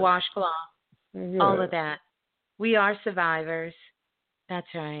 towel, washcloth, all of that. We are survivors.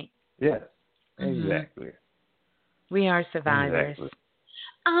 That's right. Yes, exactly. We are survivors. Exactly.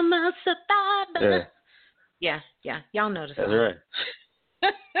 I'm a survivor. Yeah. Y'all know the song.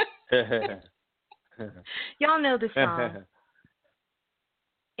 That's right. Y'all know the song.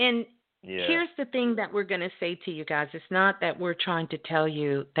 And here's the thing that we're going to say to you guys. It's not that we're trying to tell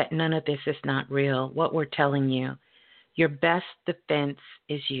you that none of this is not real. What we're telling you, your best defense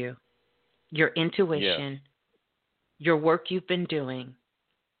is you. Your intuition, your work you've been doing.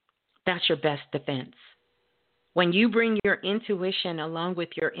 That's your best defense. When you bring your intuition along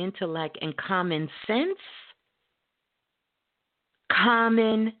with your intellect and common sense,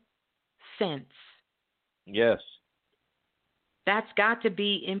 yes, that's got to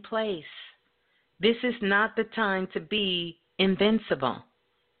be in place. This is not the time to be invincible.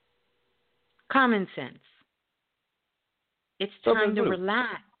 Common sense. It's time to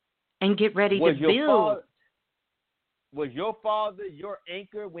relax and get ready to build. Was your father your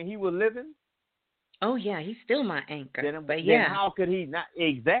anchor when he was living? Oh, yeah, he's still my anchor. Then how could he not?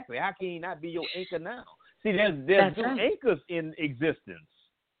 Exactly. How can he not be your anchor now? See, there's new anchors in existence.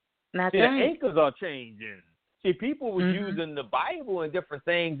 That's right. The anchors are changing. See, people were using the Bible and different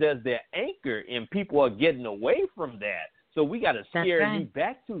things as their anchor, and people are getting away from that. So we got to scare you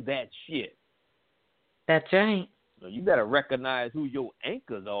back to that shit. That's right. So you better recognize who your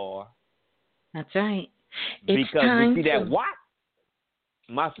anchors are. That's right. Because you see that what?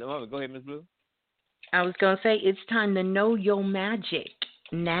 Go ahead, Ms. Blue. I was going to say, it's time to know your magic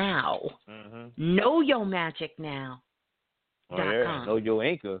now. Know your magic now. Oh, yeah. Know your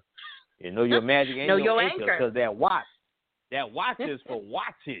anchor. You know your magic ain't know your anchor. Because that watch is for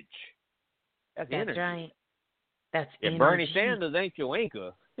watchage. That's energy. Right. That's energy. Bernie Sanders ain't your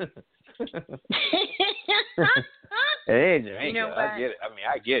anchor. It ain't your anchor. You know I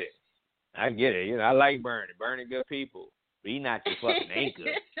get it. I get it. You know, I like Bernie. Bernie good people. But he's not your fucking anchor.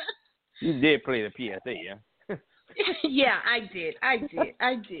 You did play the PSA, yeah? Yeah, I did. He's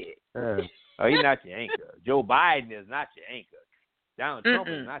not your anchor. Joe Biden is not your anchor. Donald Trump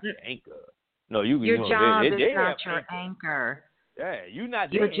is not your anchor. No, your job is not your anchor. Yeah, you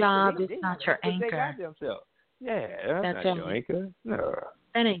not your job is not your anchor. They got themselves. Yeah, that's not your anchor. No,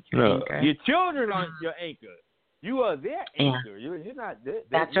 that ain't your anchor. Your children aren't your anchor. You are their anchor. You're not there.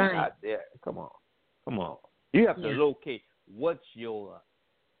 That's you're not there. Come on. You have to locate. What's your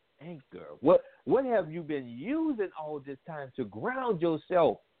anchor? What have you been using all this time to ground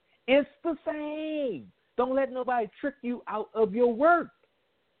yourself? It's the same. Don't let nobody trick you out of your work.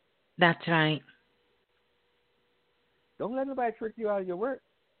 That's right. Don't let nobody trick you out of your work.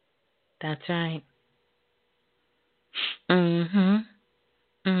 That's right. The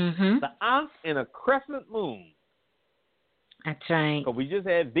Ankh in a crescent moon. That's right. Because we just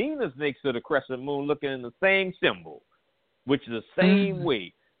had Venus next to the crescent moon looking in the same symbol, which is the same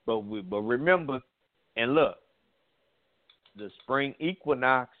way. But remember, and look, the spring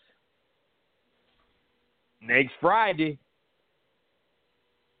equinox next Friday.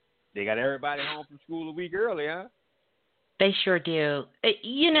 They got everybody home from school a week early, huh? They sure do.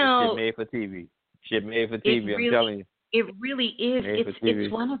 You know, shit made for TV. Shit made for TV. I'm telling you. It really is.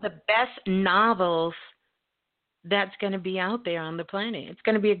 It's one of the best novels that's going to be out there on the planet. It's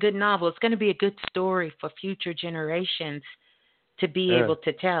going to be a good novel. It's going to be a good story for future generations to be able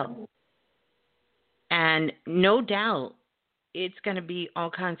to tell. And no doubt, it's going to be all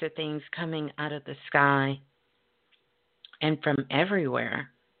kinds of things coming out of the sky and from everywhere.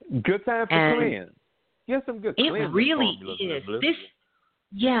 Good time for cleanse. Get some good cleanse. It really is.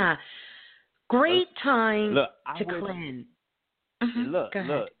 Great time to cleanse. Look.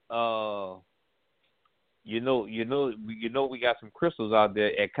 You know, we got some crystals out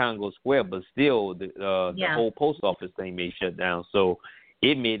there at Congo Square, but still, the whole post office thing may shut down. So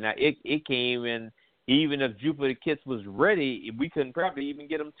it may not. It came in. Even if Jupiter Kits was ready, we couldn't probably even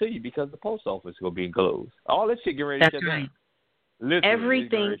get them to you because the post office will be closed. All this shit getting ready to shut down. Literally,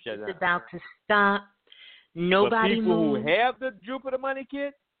 everything is about to stop. Nobody but people moves. Who have the Jupiter Money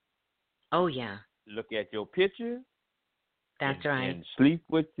Kit. Oh yeah. Look at your picture. That's right. And sleep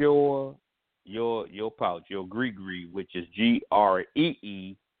with your pouch, your Gree, which is GREE.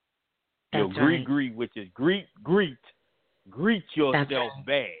 Your Gree, which is greet yourself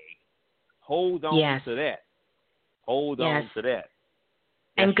bag. Hold on to that. Hold on to that.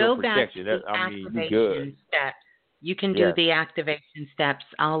 And go back to the activation steps. You can do the activation steps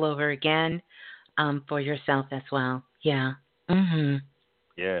all over again for yourself as well. Yeah.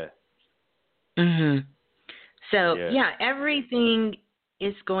 Yeah. So, everything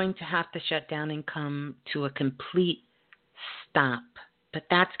is going to have to shut down and come to a complete stop. But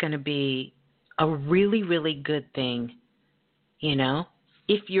that's going to be a really, really good thing, you know,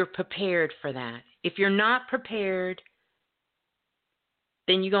 if you're prepared for that. If you're not prepared,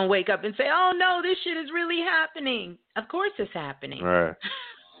 then you're going to wake up and say, oh, no, this shit is really happening. Of course it's happening. Right.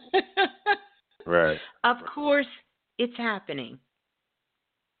 Right. Of course it's happening.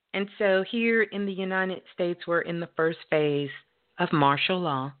 And so here in the United States, we're in the first phase of martial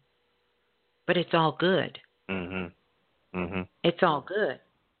law, but it's all good. It's all good.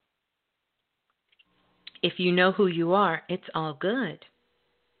 If you know who you are, it's all good.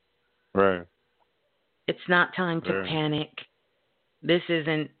 Right. It's not time to panic. This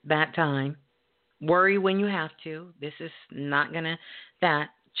isn't that time. Worry when you have to. This is not going to that.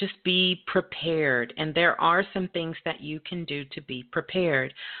 Just be prepared. And there are some things that you can do to be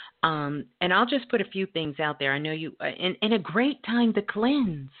prepared. And I'll just put a few things out there. I know you, and a great time to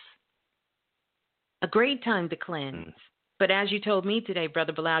cleanse. A great time to cleanse. But as you told me today,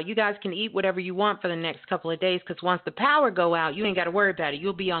 Brother Bilal, you guys can eat whatever you want for the next couple of days because once the power go out, you ain't got to worry about it.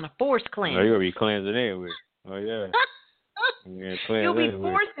 You'll be on a forced cleanse. Oh, you'll be cleansing anyway. Oh, yeah. You'll be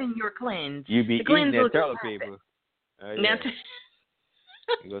forcing your cleanse. You'll be eating that toilet paper. Oh, yeah.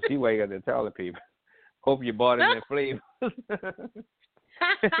 You go see why you got that toilet paper. Hope you bought it in flavors.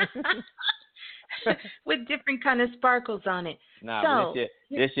 With different kind of sparkles on it. Nah, so,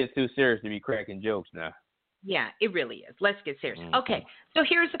 this shit too serious to be cracking jokes now. Yeah, it really is. Let's get serious. Okay, so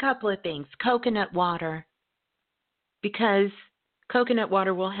here's a couple of things. Coconut water. Because coconut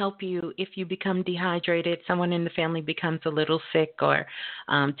water will help you if you become dehydrated, someone in the family becomes a little sick, or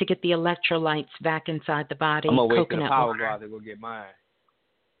to get the electrolytes back inside the body. I'm going to wait till the power go out to go get mine.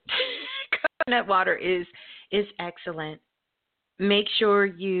 Coconut water is excellent. Make sure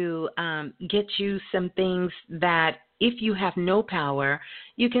you get you some things that if you have no power,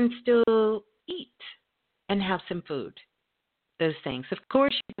 you can still eat and have some food. Those things. Of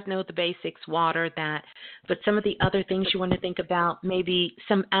course, you know the basics, water, that, but some of the other things you want to think about, maybe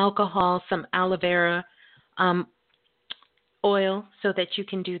some alcohol, some aloe vera oil so that you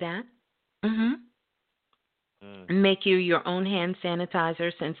can do that. Make you your own hand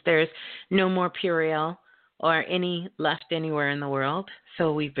sanitizer since there's no more Purell or any left anywhere in the world.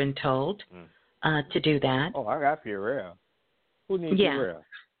 So we've been told to do that. Oh, I got Purell. Who needs Purell?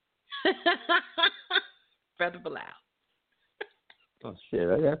 Brother Bilal. Oh, shit,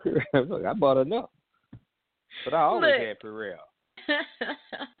 I got Purell. Look, I bought enough. But I always had Purell.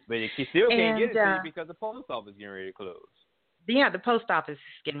 But you still can't get it to you because the post office is getting ready to close. Yeah, the post office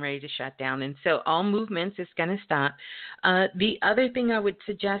is getting ready to shut down, and so all movements is going to stop. The other thing I would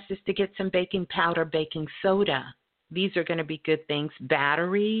suggest is to get some baking powder, baking soda. These are going to be good things.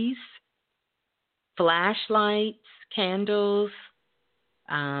 Batteries, flashlights, candles.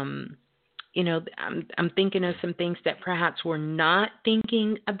 You know, I'm thinking of some things that perhaps we're not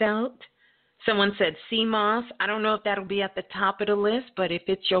thinking about. Someone said sea moss. I don't know if that'll be at the top of the list, but if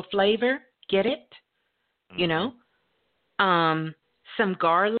it's your flavor, get it. You know, some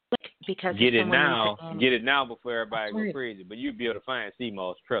garlic because get it now. Get it now before everybody goes crazy. But you'll be able to find sea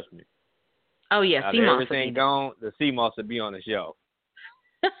moss. Trust me. Oh yeah, sea moss. Everything gone. The sea moss will be on the shelf.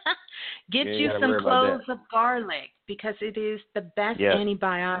 Get you some cloves of garlic because it is the best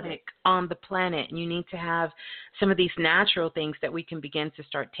antibiotic on the planet. And you need to have some of these natural things that we can begin to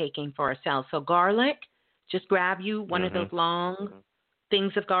start taking for ourselves. So garlic, just grab you one of those long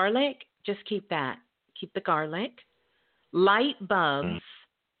things of garlic. Just keep that. Keep the garlic. Light bulbs.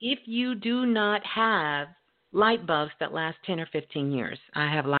 If you do not have light bulbs that last 10 or 15 years.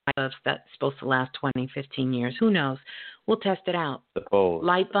 I have light bulbs that's supposed to last 20, 15 years. Who knows? We'll test it out.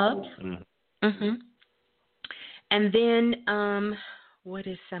 Light bulbs. And then what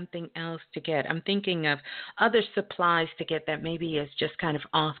is something else to get? I'm thinking of other supplies to get that maybe is just kind of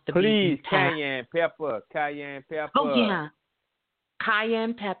off the beaten path. Cayenne pepper. Oh, yeah.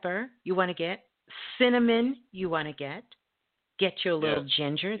 Cayenne pepper you want to get. Cinnamon you want to get. Get you a little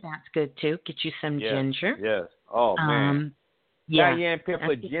ginger. That's good, too. Get you some ginger. Yes. Oh, man. Cayenne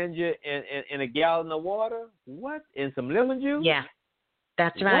pepper, ginger, and a gallon of water? What? And some lemon juice? Yeah.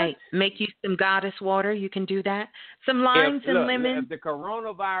 That's right. Make you some goddess water. You can do that. Some limes and lemon. If the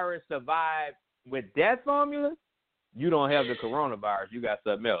coronavirus survived with that formula, you don't have the coronavirus. You got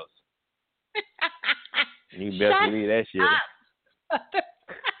something else. You best believe that shit.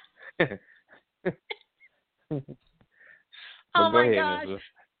 Oh, my gosh.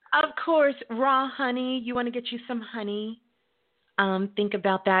 Of course, raw honey. You want to get you some honey. Think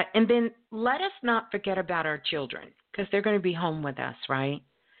about that. And then let us not forget about our children because they're going to be home with us, right?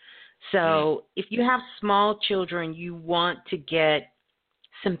 So if you have small children, you want to get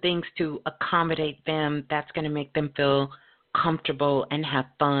some things to accommodate them. That's going to make them feel comfortable and have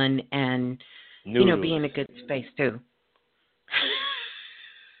fun and, you know, be in a good space, too.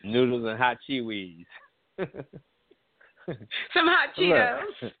 Noodles and hot Cheetos. Some hot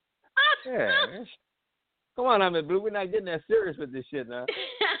Cheetos. Yeah. Come on, Miss Blue. We're not getting that serious with this shit now.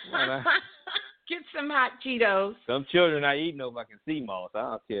 Get some hot Cheetos. Some children not eating no fucking sea moss. I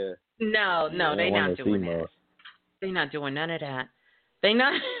don't care. No, they're not doing that. They're not doing none of that. They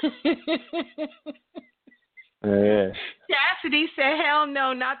not. Chastity said, "Hell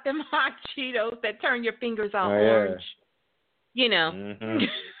no, not them hot Cheetos that turn your fingers all orange." You know.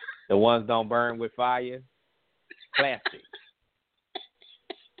 The ones don't burn with fire. Plastic.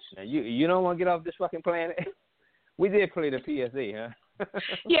 Now you don't want to get off this fucking planet. We did play the PSA, huh?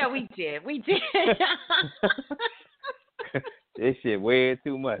 Yeah, we did. This shit way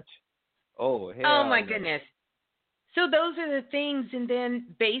too much. Oh hell. Oh my goodness. So those are the things, and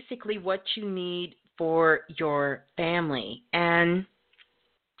then basically what you need for your family, and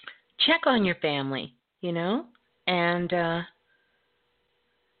check on your family, you know, and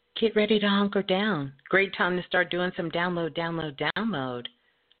get ready to hunker down. Great time to start doing some download.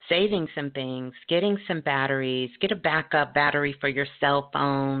 Saving some things, getting some batteries, get a backup battery for your cell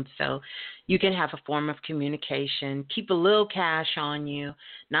phone so you can have a form of communication. Keep a little cash on you,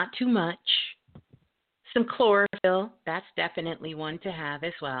 not too much. Some chlorophyll, that's definitely one to have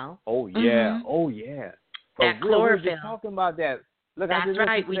as well. Oh, yeah. Oh, yeah. That chlorophyll. We were talking about that. Look, that's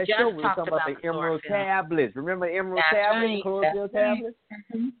right. We just talked about the emerald tablets. Remember emerald tablets, chlorophyll tablets?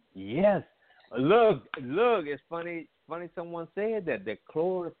 Yes. Look, it's funny. Someone said that the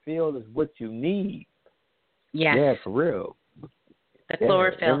chlorophyll is what you need. Yes. Yeah, for real. The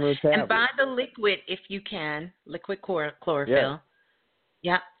chlorophyll. And buy the liquid if you can. Liquid chlorophyll.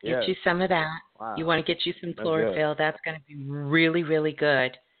 Yeah. Get you some of that. Wow. You want to get you some chlorophyll. That's going to be really, really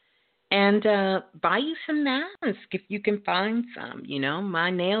good. And buy you some masks if you can find some. You know, my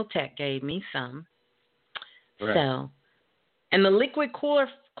nail tech gave me some. Right. So, and the liquid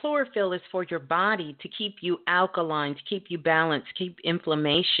chlorophyll is for your body to keep you alkaline, to keep you balanced, keep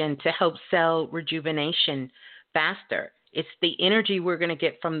inflammation, to help cell rejuvenation faster. It's the energy we're going to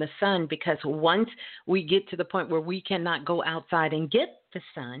get from the sun, because once we get to the point where we cannot go outside and get the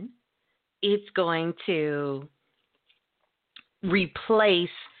sun, it's going to replace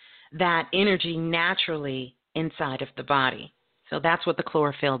that energy naturally inside of the body. So that's what the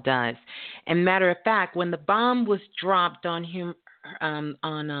chlorophyll does. And matter of fact, when the bomb was dropped on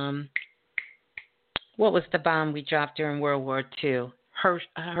what was the bomb we dropped during World War II?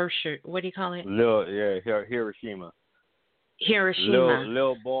 What do you call it? Hiroshima. Hiroshima.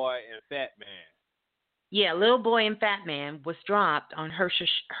 Little Boy and Fat Man. Yeah, Little Boy and Fat Man was dropped on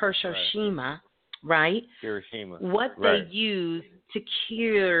Hiroshima, right? Hiroshima. What they used to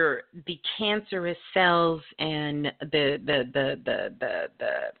cure the cancerous cells and the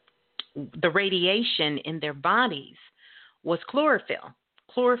radiation in their bodies was chlorophyll.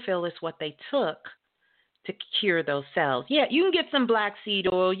 Chlorophyll is what they took to cure those cells. Yeah, you can get some black seed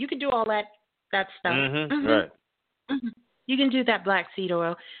oil. You can do all that stuff. Right. You can do that black seed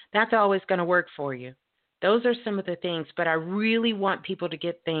oil. That's always going to work for you. Those are some of the things, but I really want people to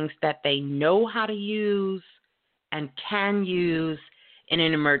get things that they know how to use and can use in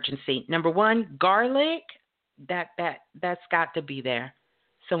an emergency. Number one, garlic, that's got to be there.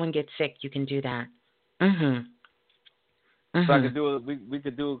 Someone gets sick, you can do that. So I could do we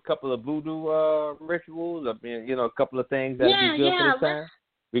could do a couple of voodoo rituals. I mean, a couple of things that'd be good for the time.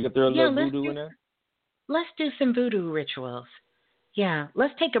 We could throw a little voodoo in there. Let's do some voodoo rituals. Yeah,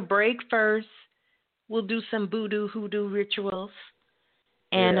 let's take a break first. We'll do some hoodoo rituals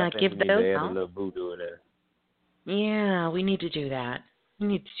and give those out. Add a little voodoo in there. Yeah, we need to do that.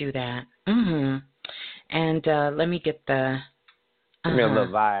 And let me get the. Give me a little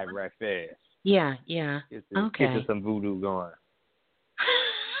vibe right fast. Yeah. Get to some voodoo going.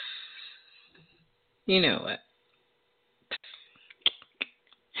 You know what?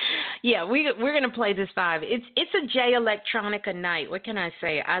 Yeah, we're gonna play this vibe. It's a Jay Electronica night. What can I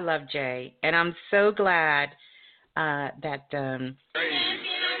say? I love Jay, and I'm so glad that.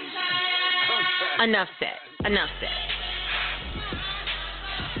 Enough said.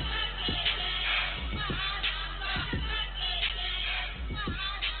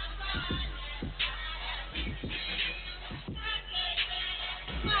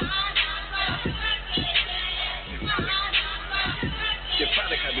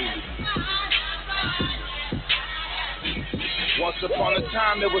 Once upon a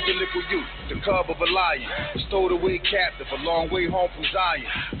time there was a little youth, the cub of a lion, stowed away captive, a long way home from Zion.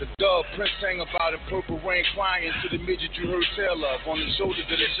 The dove prince sang about in purple rain crying to the midget you heard tell of on the shoulders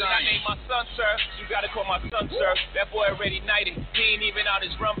of the giant. I named my son, sir. You gotta call my son, sir. That boy already knighted. He ain't even out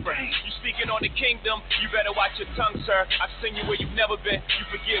his rumper. You speaking on the kingdom, you better watch your tongue, sir. I've seen you where you've never been. You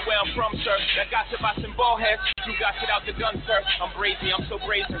forget where I'm from, sir. That gossip about some ball heads. You got it out the gun, sir. I'm brazy, I'm so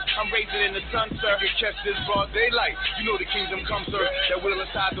brazen. I'm raising in the sun, sir. You can catch this broad daylight. You know the kingdom comes, sir. That wheel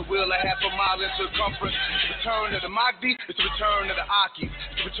inside the wheel, a half a mile in circumference. It's the return of the Magdi. It's the return of the Aki.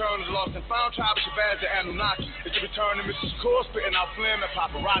 It's the return of the lost and found tribe of Shabazz and Anunnaki. It's the return of Mrs. Core spitting out phlegm and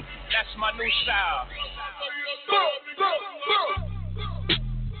paparazzi. That's my new style.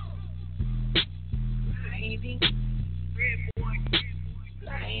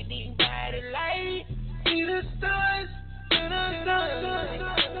 Blinding by the light, see the stars.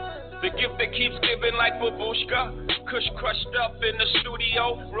 The gift that keeps giving like babushka. Kush crushed up in the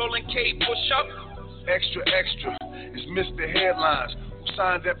studio, rolling K push up. Extra, extra, it's Mr. Headlines. Who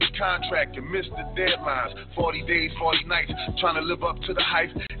signed every contract and missed the deadlines. 40 days, 40 nights, trying to live up to the hype.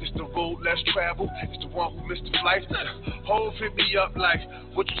 It's the road less traveled, it's the one who missed the flight. Hov hit me up like,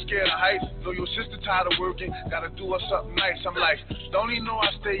 what you scared of heights? Know your sister tired of working, gotta do her something nice. I'm like, don't even know I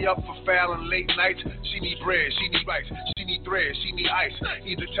stay up for foul and late nights. She need bread, she need rice, she need thread, she need ice.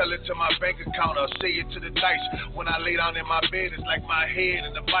 Either tell it to my bank account or say it to the dice. When I lay down in my bed, it's like my head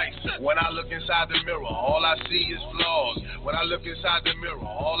in the vice. When I look inside the mirror, all I see is flaws. When I look inside the mirror,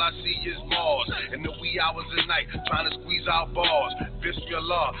 all I see is Mars. In the wee hours of the night, trying to squeeze out bars.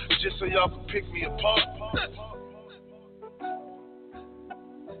 Bismillah, just so y'all can pick me apart.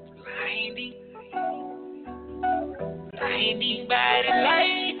 Blinding by the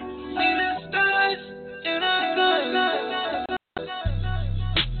light, see the stars, and I go.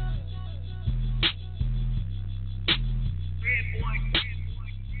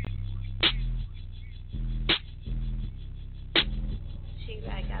 She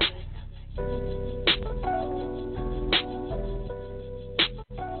like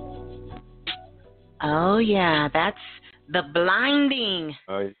Oh yeah, that's the blinding.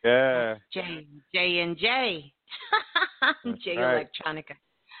 Oh yeah. J and J. J right. Electronica.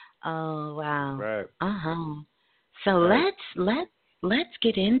 Oh wow. Right. So right. let's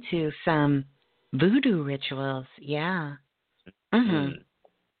get into some voodoo rituals. Yeah. Especially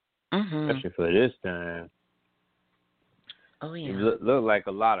for this time. Oh yeah. It look like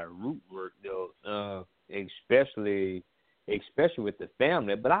a lot of root work though. Especially especially with the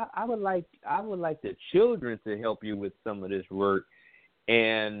family. But I would like the children to help you with some of this work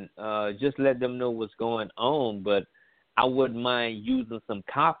and just let them know what's going on. But I wouldn't mind using some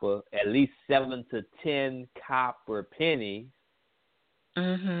copper, at least 7 to 10 copper pennies.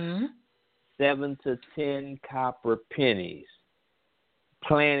 7 to 10 copper pennies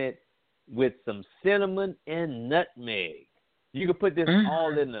planted with some cinnamon and nutmeg. You can put this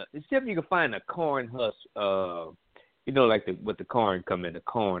all in the. See if you can find a corn husk. Like what the corn come in, the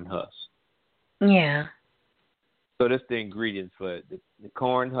corn husk. Yeah. So that's the ingredients for it. The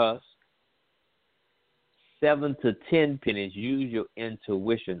corn husk. 7 to 10 pennies. Use your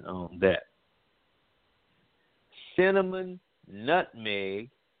intuition on that. Cinnamon, nutmeg,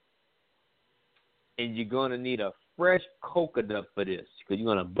 and you're going to need a fresh coconut for this because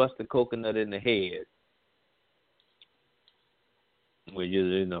you're going to bust the coconut in the head.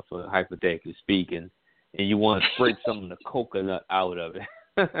 Well, for hypothetically speaking, and you want to spread some of the coconut out of it.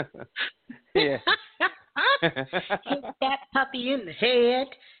 Yeah. Hit that puppy in the head.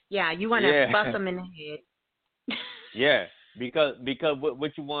 Yeah, you want to bust them in the head. Yeah, because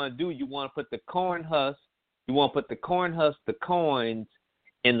what you want to do, you want to put the corn husk, the coins,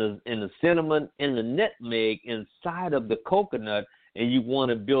 and the cinnamon and the nutmeg inside of the coconut, and you want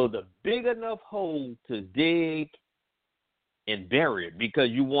to build a big enough hole to dig and bury it because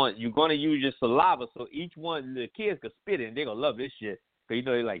you're going to use your saliva, so each one the kids can spit in. They're gonna love this shit because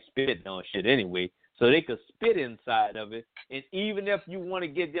they like spitting on shit anyway. So they could spit inside of it, and even if you want to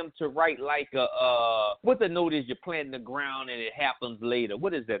get them to write like what the note is, you plant in the ground and it happens later.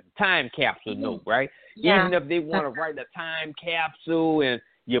 What is that? Time capsule note, right? Yeah. Even if they want to write a time capsule and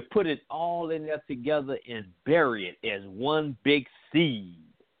you put it all in there together and bury it as one big seed,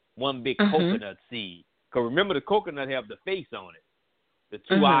 one big coconut seed. Because remember, the coconut have the face on it, the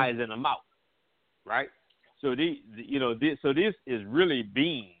two eyes and a mouth, right? So this is really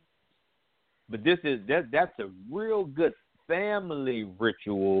beans. But that's a real good family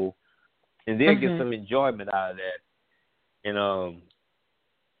ritual, and they'll get some enjoyment out of that.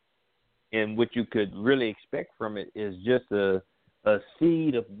 And what you could really expect from it is just a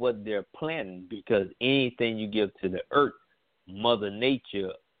seed of what they're planting, because anything you give to the earth, Mother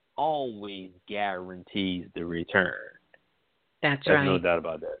Nature always guarantees the return. That's There's right. no doubt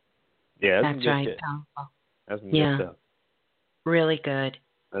about that. Yeah, that's right. That's some good stuff. Really good.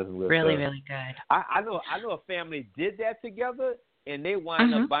 That's really, really good. I know a family did that together, and they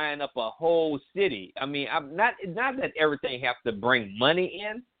wind up buying up a whole city. I mean, I'm not that everything has to bring money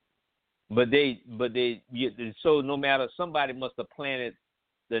in, but so no matter, somebody must have planted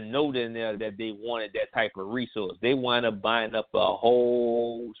the note in there that they wanted that type of resource. They wind up buying up a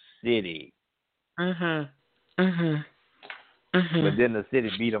whole city. But then the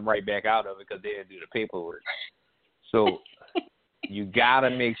city beat them right back out of it because they didn't do the paperwork. So you gotta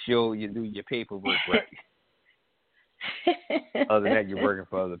make sure you do your paperwork right. Other than that, you're working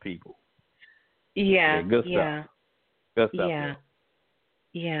for other people. Yeah. Good stuff. Good stuff.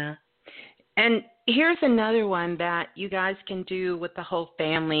 Yeah. And here's another one that you guys can do with the whole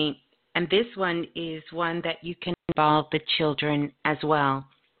family, and this one is one that you can involve the children as well.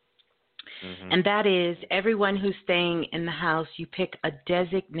 And that is, everyone who's staying in the house, you pick a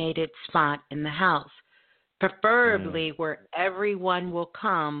designated spot in the house, preferably where everyone will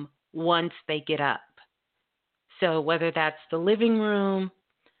come once they get up. So whether that's the living room,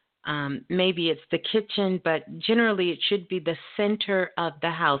 maybe it's the kitchen, but generally it should be the center of the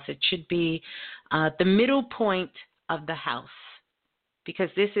house. It should be the middle point of the house, because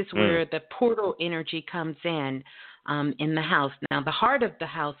this is where the portal energy comes in the house. Now, the heart of the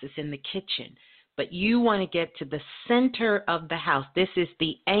house is in the kitchen, but you want to get to the center of the house. This is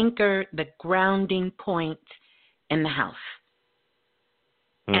the anchor, the grounding point in the house.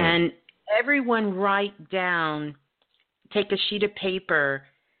 And everyone write down, take a sheet of paper,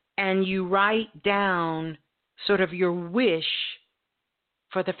 and you write down sort of your wish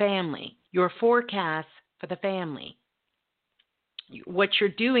for the family, your forecast for the family. What you're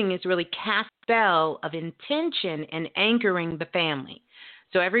doing is really cast a spell of intention and anchoring the family.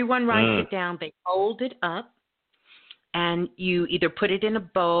 So everyone writes it down, they hold it up, and you either put it in a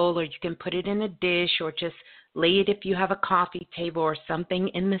bowl or you can put it in a dish or just lay it, if you have a coffee table or something,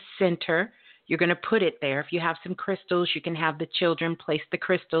 in the center. You're going to put it there. If you have some crystals, you can have the children place the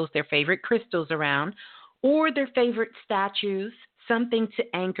crystals, their favorite crystals around, or their favorite statues, something to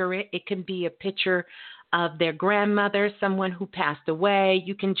anchor it. It can be a picture of their grandmother, someone who passed away.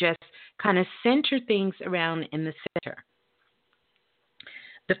 You can just kind of center things around in the center.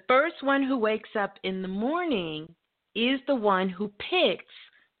 The first one who wakes up in the morning is the one who picks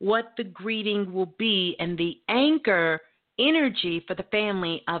what the greeting will be, and the anchor energy for the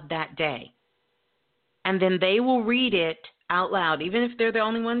family of that day. And then they will read it out loud, even if they're the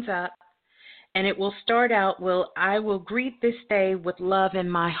only ones up. And it will start out, well, I will greet this day with love in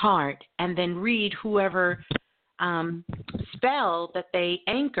my heart, and then read whoever spell that they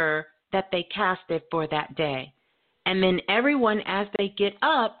anchor that they casted for that day. And then everyone, as they get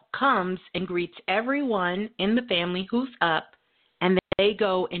up, comes and greets everyone in the family who's up, and then they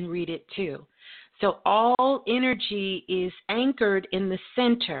go and read it too. So all energy is anchored in the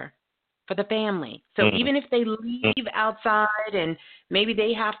center for the family. So even if they leave outside and maybe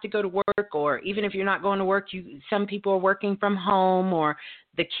they have to go to work, or even if you're not going to work, some people are working from home, or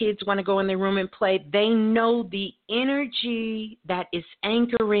the kids want to go in their room and play, they know the energy that is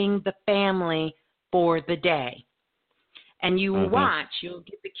anchoring the family for the day. And you watch, you'll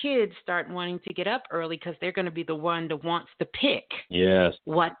get the kids start wanting to get up early because they're going to be the one that wants to pick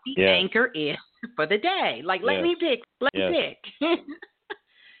what the anchor is for the day. Like, let me pick.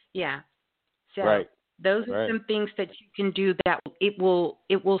 Yeah. So those are some things that you can do that it will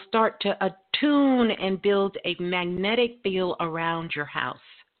start to attune and build a magnetic field around your house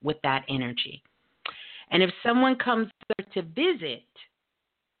with that energy. And if someone comes there to visit,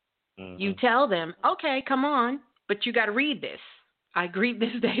 you tell them, okay, come on, but you got to read this. I greet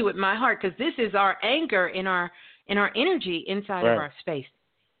this day with my heart, because this is our anchor in our energy inside of our space.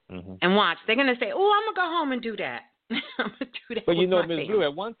 And watch, they're going to say, oh, I'm going to go home and do that. I'm going to do that. But you know, Ms. Blue,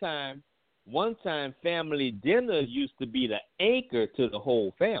 at one time, family dinners used to be the anchor to the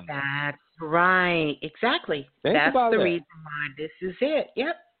whole family. That's right. Exactly. That's the reason why this is it.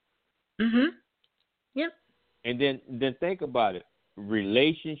 Yep. Yep. And then think about it.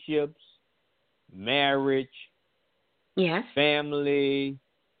 Relationships, marriage, family,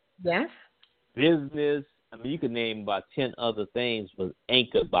 business. I mean, you could name about 10 other things was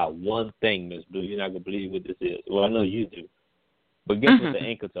anchored by one thing, Ms. Blue. You're not going to believe what this is. Well, I know you do. But guess what the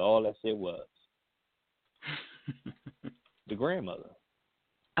anchor to all that shit was? The grandmother.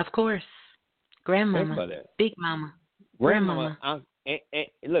 Of course. Grandmama. Think about that. Big mama. Grandmama.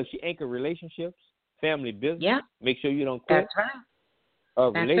 Look, she anchored relationships, family business. Yeah. Make sure you don't quit. That's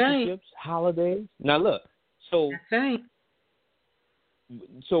right. Relationships, holidays. Now look. So that's right.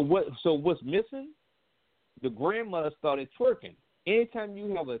 So what's missing? The grandmother started twerking. Anytime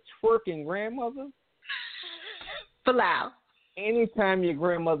you have a twerking grandmother, Palau. Anytime your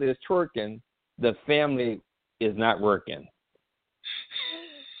grandmother is twerking, the family is not working.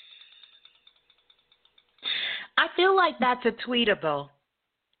 I feel like that's a tweetable.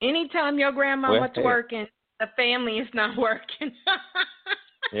 Anytime your grandmama twerking, the family is not working.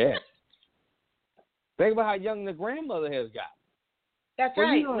 Yeah. Think about how young the grandmother has got. That's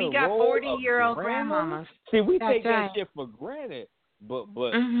right. We got 40-year-old grandmamas. See, we take that shit for granted, but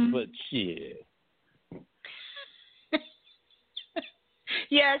shit.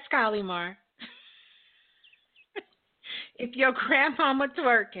 Yes, Kalimar. If your grandmama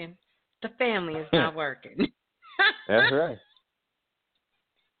twerking, the family is not working. That's right.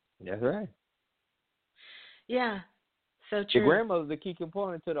 That's right. Yeah. So true. The grandmother's the key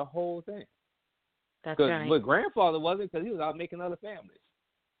component to the whole thing. That's right. But grandfather wasn't, because he was out making other families.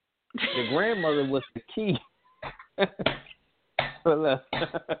 The grandmother was the key.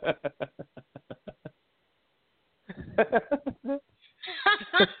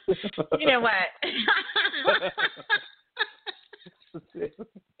 You know what?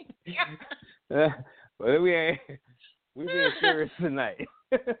 Well, we being serious tonight.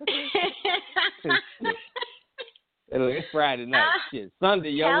 It's Friday night. Shit,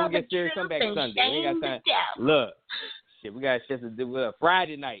 Sunday, y'all want to get serious? Come back Sunday. We ain't got time. Look, shit, we got shit to do.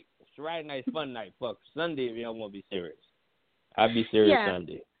 Friday night. Friday night's fun night. Fuck Sunday if y'all want to be serious. I'll be serious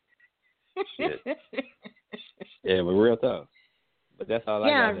Sunday. Shit. Yeah, but real tough. But that's all I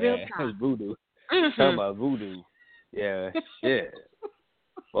got. Real tough. It's voodoo. Talking about voodoo. Yeah, shit.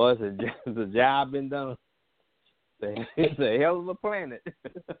 Boy, it's a job been done. It's a hell of a planet.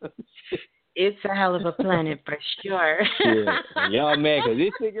 It's a hell of a planet for sure. Yeah. And y'all mad because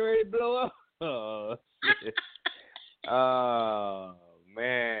this thing ready to blow up? Oh, shit. Oh,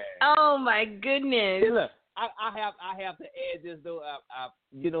 man. Oh, my goodness. Hey, look, I have to add this, though.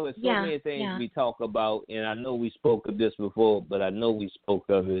 There's so many things we talk about, and I know we spoke of this before, but I know we spoke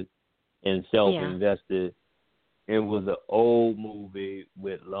of it in Self-Invested. It was an old movie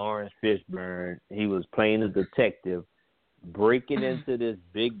with Lawrence Fishburne. He was playing a detective, breaking into this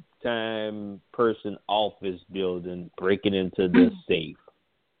big-time person office building, breaking into the safe.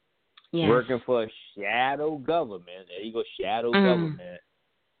 Yes. Working for a shadow government. There you go, shadow government.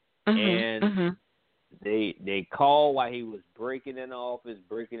 And they call while he was breaking in the office,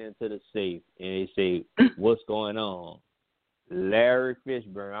 breaking into the safe, and they say, "What's going on?" Larry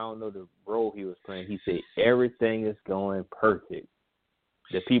Fishburne, I don't know the role he was playing. He said everything is going perfect.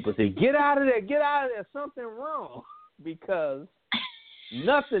 The people say, get out of there, something wrong. Because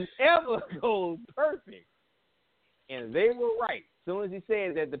nothing ever goes perfect. And they were right. As soon as he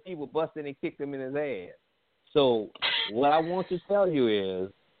said that, the people busted and kicked him in his ass. So what I want to tell you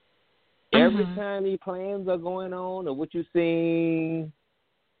is, every time these plans are going on, or what you're seeing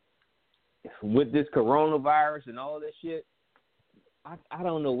with this coronavirus and all this shit, I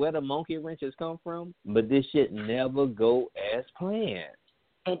don't know where the monkey wrenches come from, but this shit never go as planned.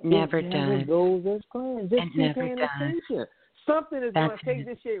 It never does. Goes as planned. Just keep paying attention. Something is going to take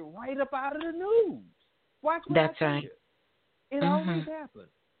this shit right up out of the news. Watch what That's I tell right. you. It always happens.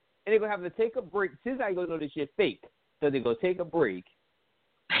 And they're going to have to take a break. Since I go know this shit fake, so they're going to take a break.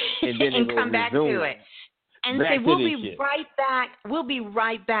 And then and come back to it. And say, we'll be right back. We'll be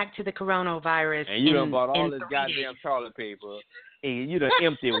right back to the coronavirus. And you done bought all this goddamn toilet paper. And you done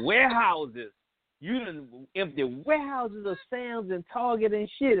empty warehouses. You done empty warehouses of Sam's and Target and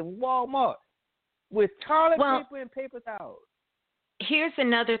shit and Walmart with toilet paper and paper towels. Here's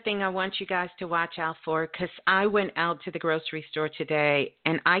another thing I want you guys to watch out for, because I went out to the grocery store today,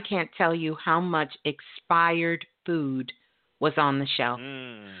 and I can't tell you how much expired food was on the shelf.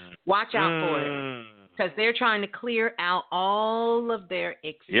 Watch out for it, because they're trying to clear out all of their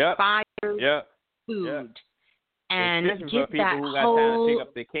expired food. Yep. And especially get for people that who got whole time to pick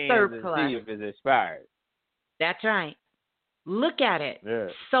up the cans surplus. and see if it's expired. That's right. Look at it. Yeah.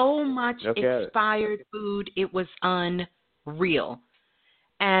 So much expired food. It was unreal.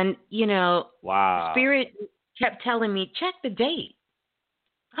 And, Spirit kept telling me, check the date.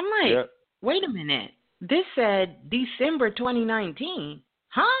 I'm like, wait a minute. This said December 2019.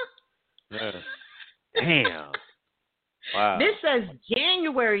 Huh? Yeah. Damn. Wow. This says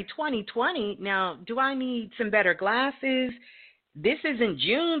January 2020. Now, do I need some better glasses? This isn't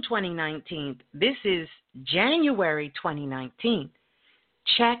June 2019. This is January 2019.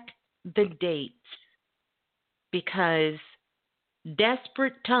 Check the dates, because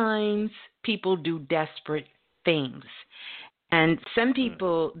desperate times, people do desperate things. And some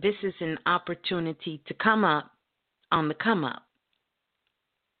people, this is an opportunity to come up on the come up.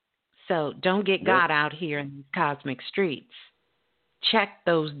 So don't get God out here in these cosmic streets. Check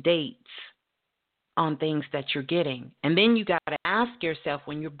those dates on things that you're getting. And then you got to ask yourself,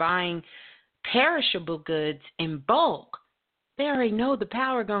 when you're buying perishable goods in bulk, they already know the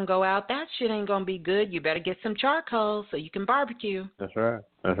power going to go out. That shit ain't going to be good. You better get some charcoal so you can barbecue. That's right.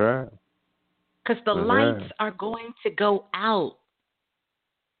 Because the lights are going to go out.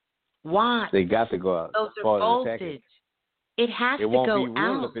 Why? They got to go out. Those are voltage. It has to go out. It won't be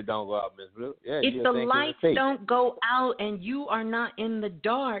real if it don't go out, Ms. Blue. Yeah, if the lights don't go out and you are not in the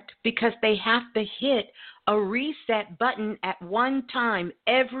dark, because they have to hit a reset button at one time.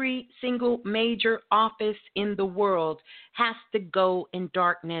 Every single major office in the world has to go in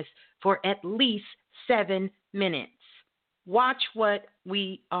darkness for at least 7 minutes. Watch what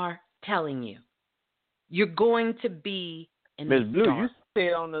we are telling you. You're going to be in the dark. Ms. Blue, you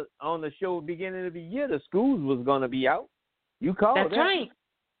said on the show beginning of the year the schools was going to be out. You called that. That's right.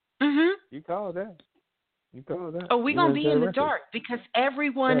 You called that. Oh, we're going to be in the dark, because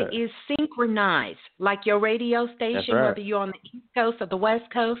everyone is synchronized. Like your radio station, whether you're on the East Coast or the West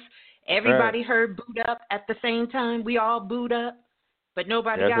Coast, everybody heard boot up at the same time. We all boot up, but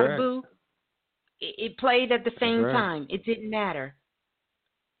nobody got a boo. It played at the same time. It didn't matter.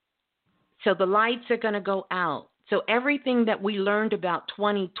 So the lights are going to go out. So everything that we learned about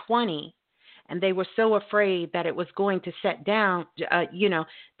 2020, and they were so afraid that it was going to set down,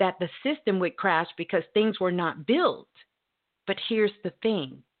 that the system would crash because things were not built. But here's the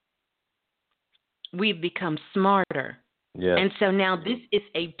thing. We've become smarter. Yeah. And so now this is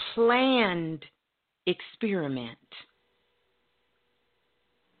a planned experiment.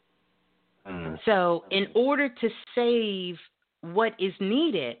 So in order to save what is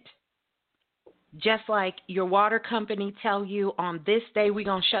needed, just like your water company tell you on this day we're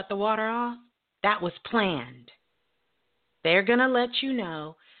going to shut the water off, that was planned. They're going to let you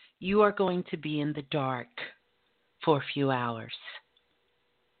know you are going to be in the dark for a few hours.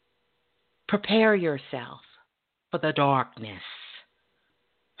 Prepare yourself for the darkness.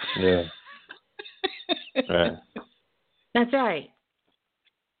 Yeah. Right. That's right.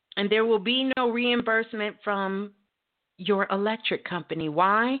 And there will be no reimbursement from your electric company.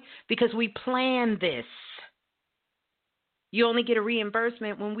 Why? Because we planned this. You only get a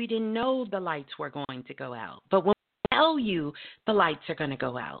reimbursement when we didn't know the lights were going to go out. But when we tell you the lights are going to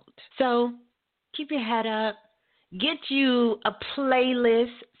go out. So keep your head up. Get you a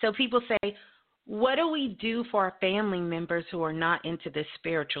playlist. So people say, what do we do for our family members who are not into this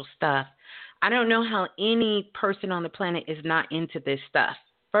spiritual stuff? I don't know how any person on the planet is not into this stuff.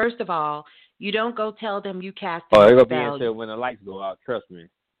 First of all, you don't go tell them you cast a spell. They're going to be into when the lights go out, trust me.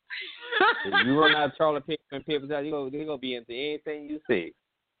 If you run out of toilet paper and papers out, they're going to be into anything you say.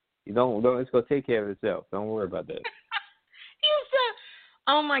 You don't, it's going to take care of itself. Don't worry about that. You said,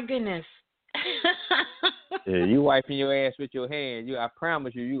 oh my goodness. Yeah, you wiping your ass with your hand, I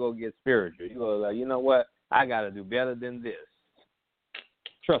promise you're going to get spiritual. You're going to like, you know what? I got to do better than this.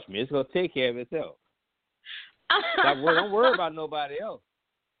 Trust me, it's going to take care of itself. Don't worry about nobody else.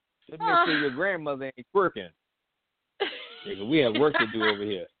 Just make sure your grandmother ain't twerking. Yeah, we have work to do over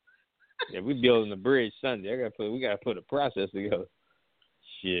here. Yeah, we building a bridge Sunday. We got to put a process together.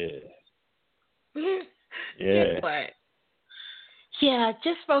 Shit. Yeah. What? Yeah,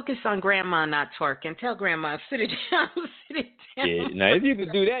 just focus on grandma not twerking. Tell grandma, sit it down, sit it down. Yeah. Now, if you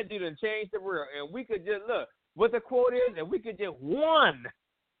could do that, you done change the world. And we could just, look, what the quote is, and we could just one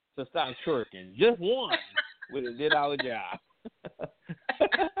to stop twerking. Just one would have did our job.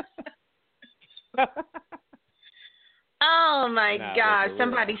 Oh, my gosh.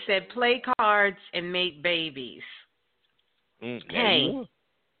 Somebody said play cards and make babies. Hey,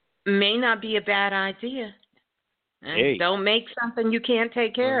 may not be a bad idea. Hey. Don't make something you can't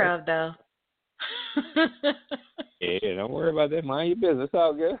take care of, though. Yeah, don't worry about that. Mind your business. It's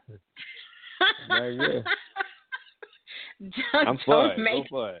all good. Very good. I'm for it. Go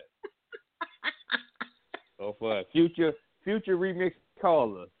for it. Go for it. Future remix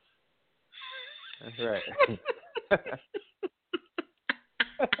caller. That's right.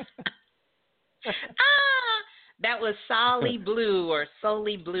 That was Solly Blue or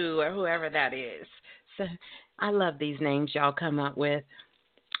Solly Blue or whoever that is. So I love these names y'all come up with.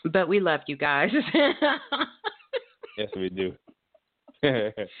 But we love you guys. Yes, we do.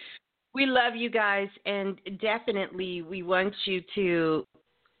 We love you guys, and definitely we want you to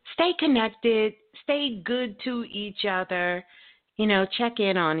stay connected, stay good to each other, check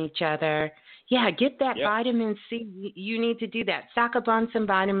in on each other. Yeah, get that vitamin C. You need to do that. Stock up on some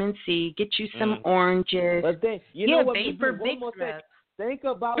vitamin C. Get you some oranges. But then, you know what vapor, big drugs. Think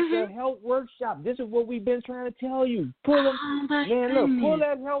about the health workshop. This is what we've been trying to tell you. Pull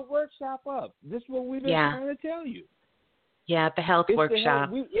that health workshop up. This is what we've been trying to tell you. Yeah, the health workshop.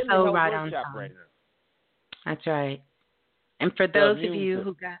 So right on time. Right now. That's right. And for those of you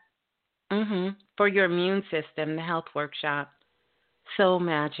who got, for your immune system, the health workshop. So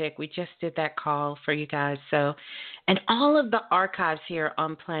magic. We just did that call for you guys. So, and all of the archives here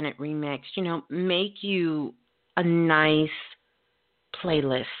on Planet Remix, make you a nice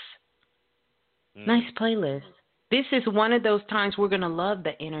playlist. Nice playlist. This is one of those times we're going to love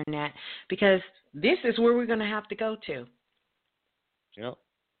the internet because this is where we're going to have to go to. Yep.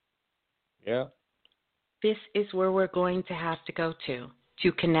 Yeah. This is where we're going to have to go to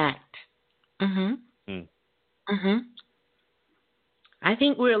connect. I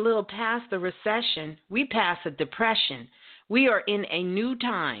think we're a little past the recession. We passed the depression. We are in a new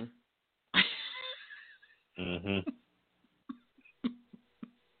time.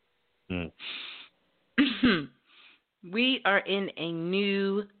 We are in a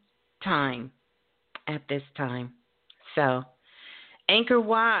new time at this time. So, Anchor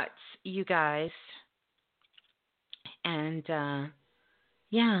Watts, you guys. And,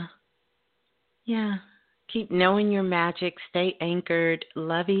 yeah. Keep knowing your magic. Stay anchored.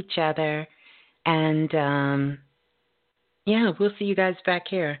 Love each other. And, we'll see you guys back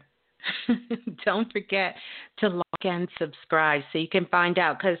here. Don't forget to like and subscribe so you can find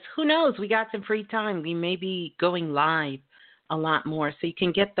out. Because who knows? We got some free time. We may be going live a lot more. So you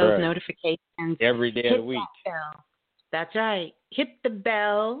can get those notifications. Every day of the week. That's right. Hit the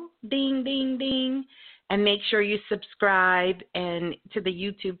bell. Ding, ding, ding. And make sure you subscribe and to the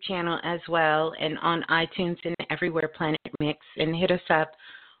YouTube channel as well and on iTunes and everywhere, Planet Mix. And hit us up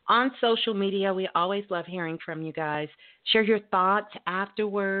on social media. We always love hearing from you guys. Share your thoughts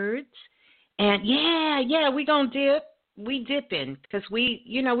afterwards. And, we're going to dip. We dipping because we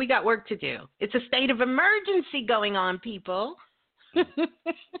got work to do. It's a state of emergency going on, people.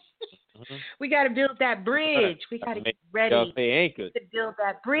 We got to build that bridge. We got to get ready to build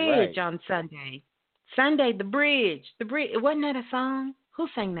that bridge on Sunday. Sunday, the bridge. Wasn't that a song? Who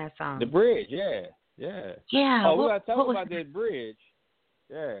sang that song? The bridge, yeah. Oh, we got to talk about that bridge.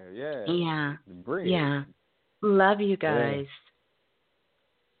 Yeah. Yeah. The bridge. Yeah. Love you guys.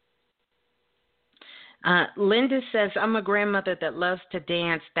 Yeah. Linda says, I'm a grandmother that loves to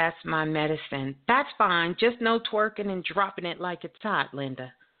dance. That's my medicine. That's fine. Just no twerking and dropping it like it's hot,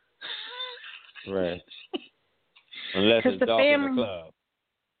 Linda. Right. Unless it's dark in the club.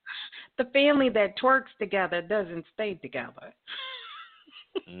 The family that twerks together doesn't stay together.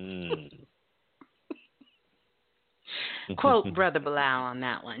 Quote Brother Bilal on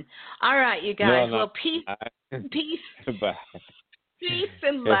that one. All right, you guys. No. Well, peace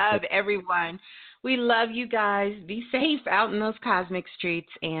and love, everyone. We love you guys. Be safe out in those cosmic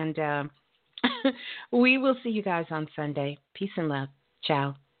streets, and we will see you guys on Sunday. Peace and love.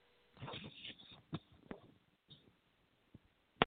 Ciao.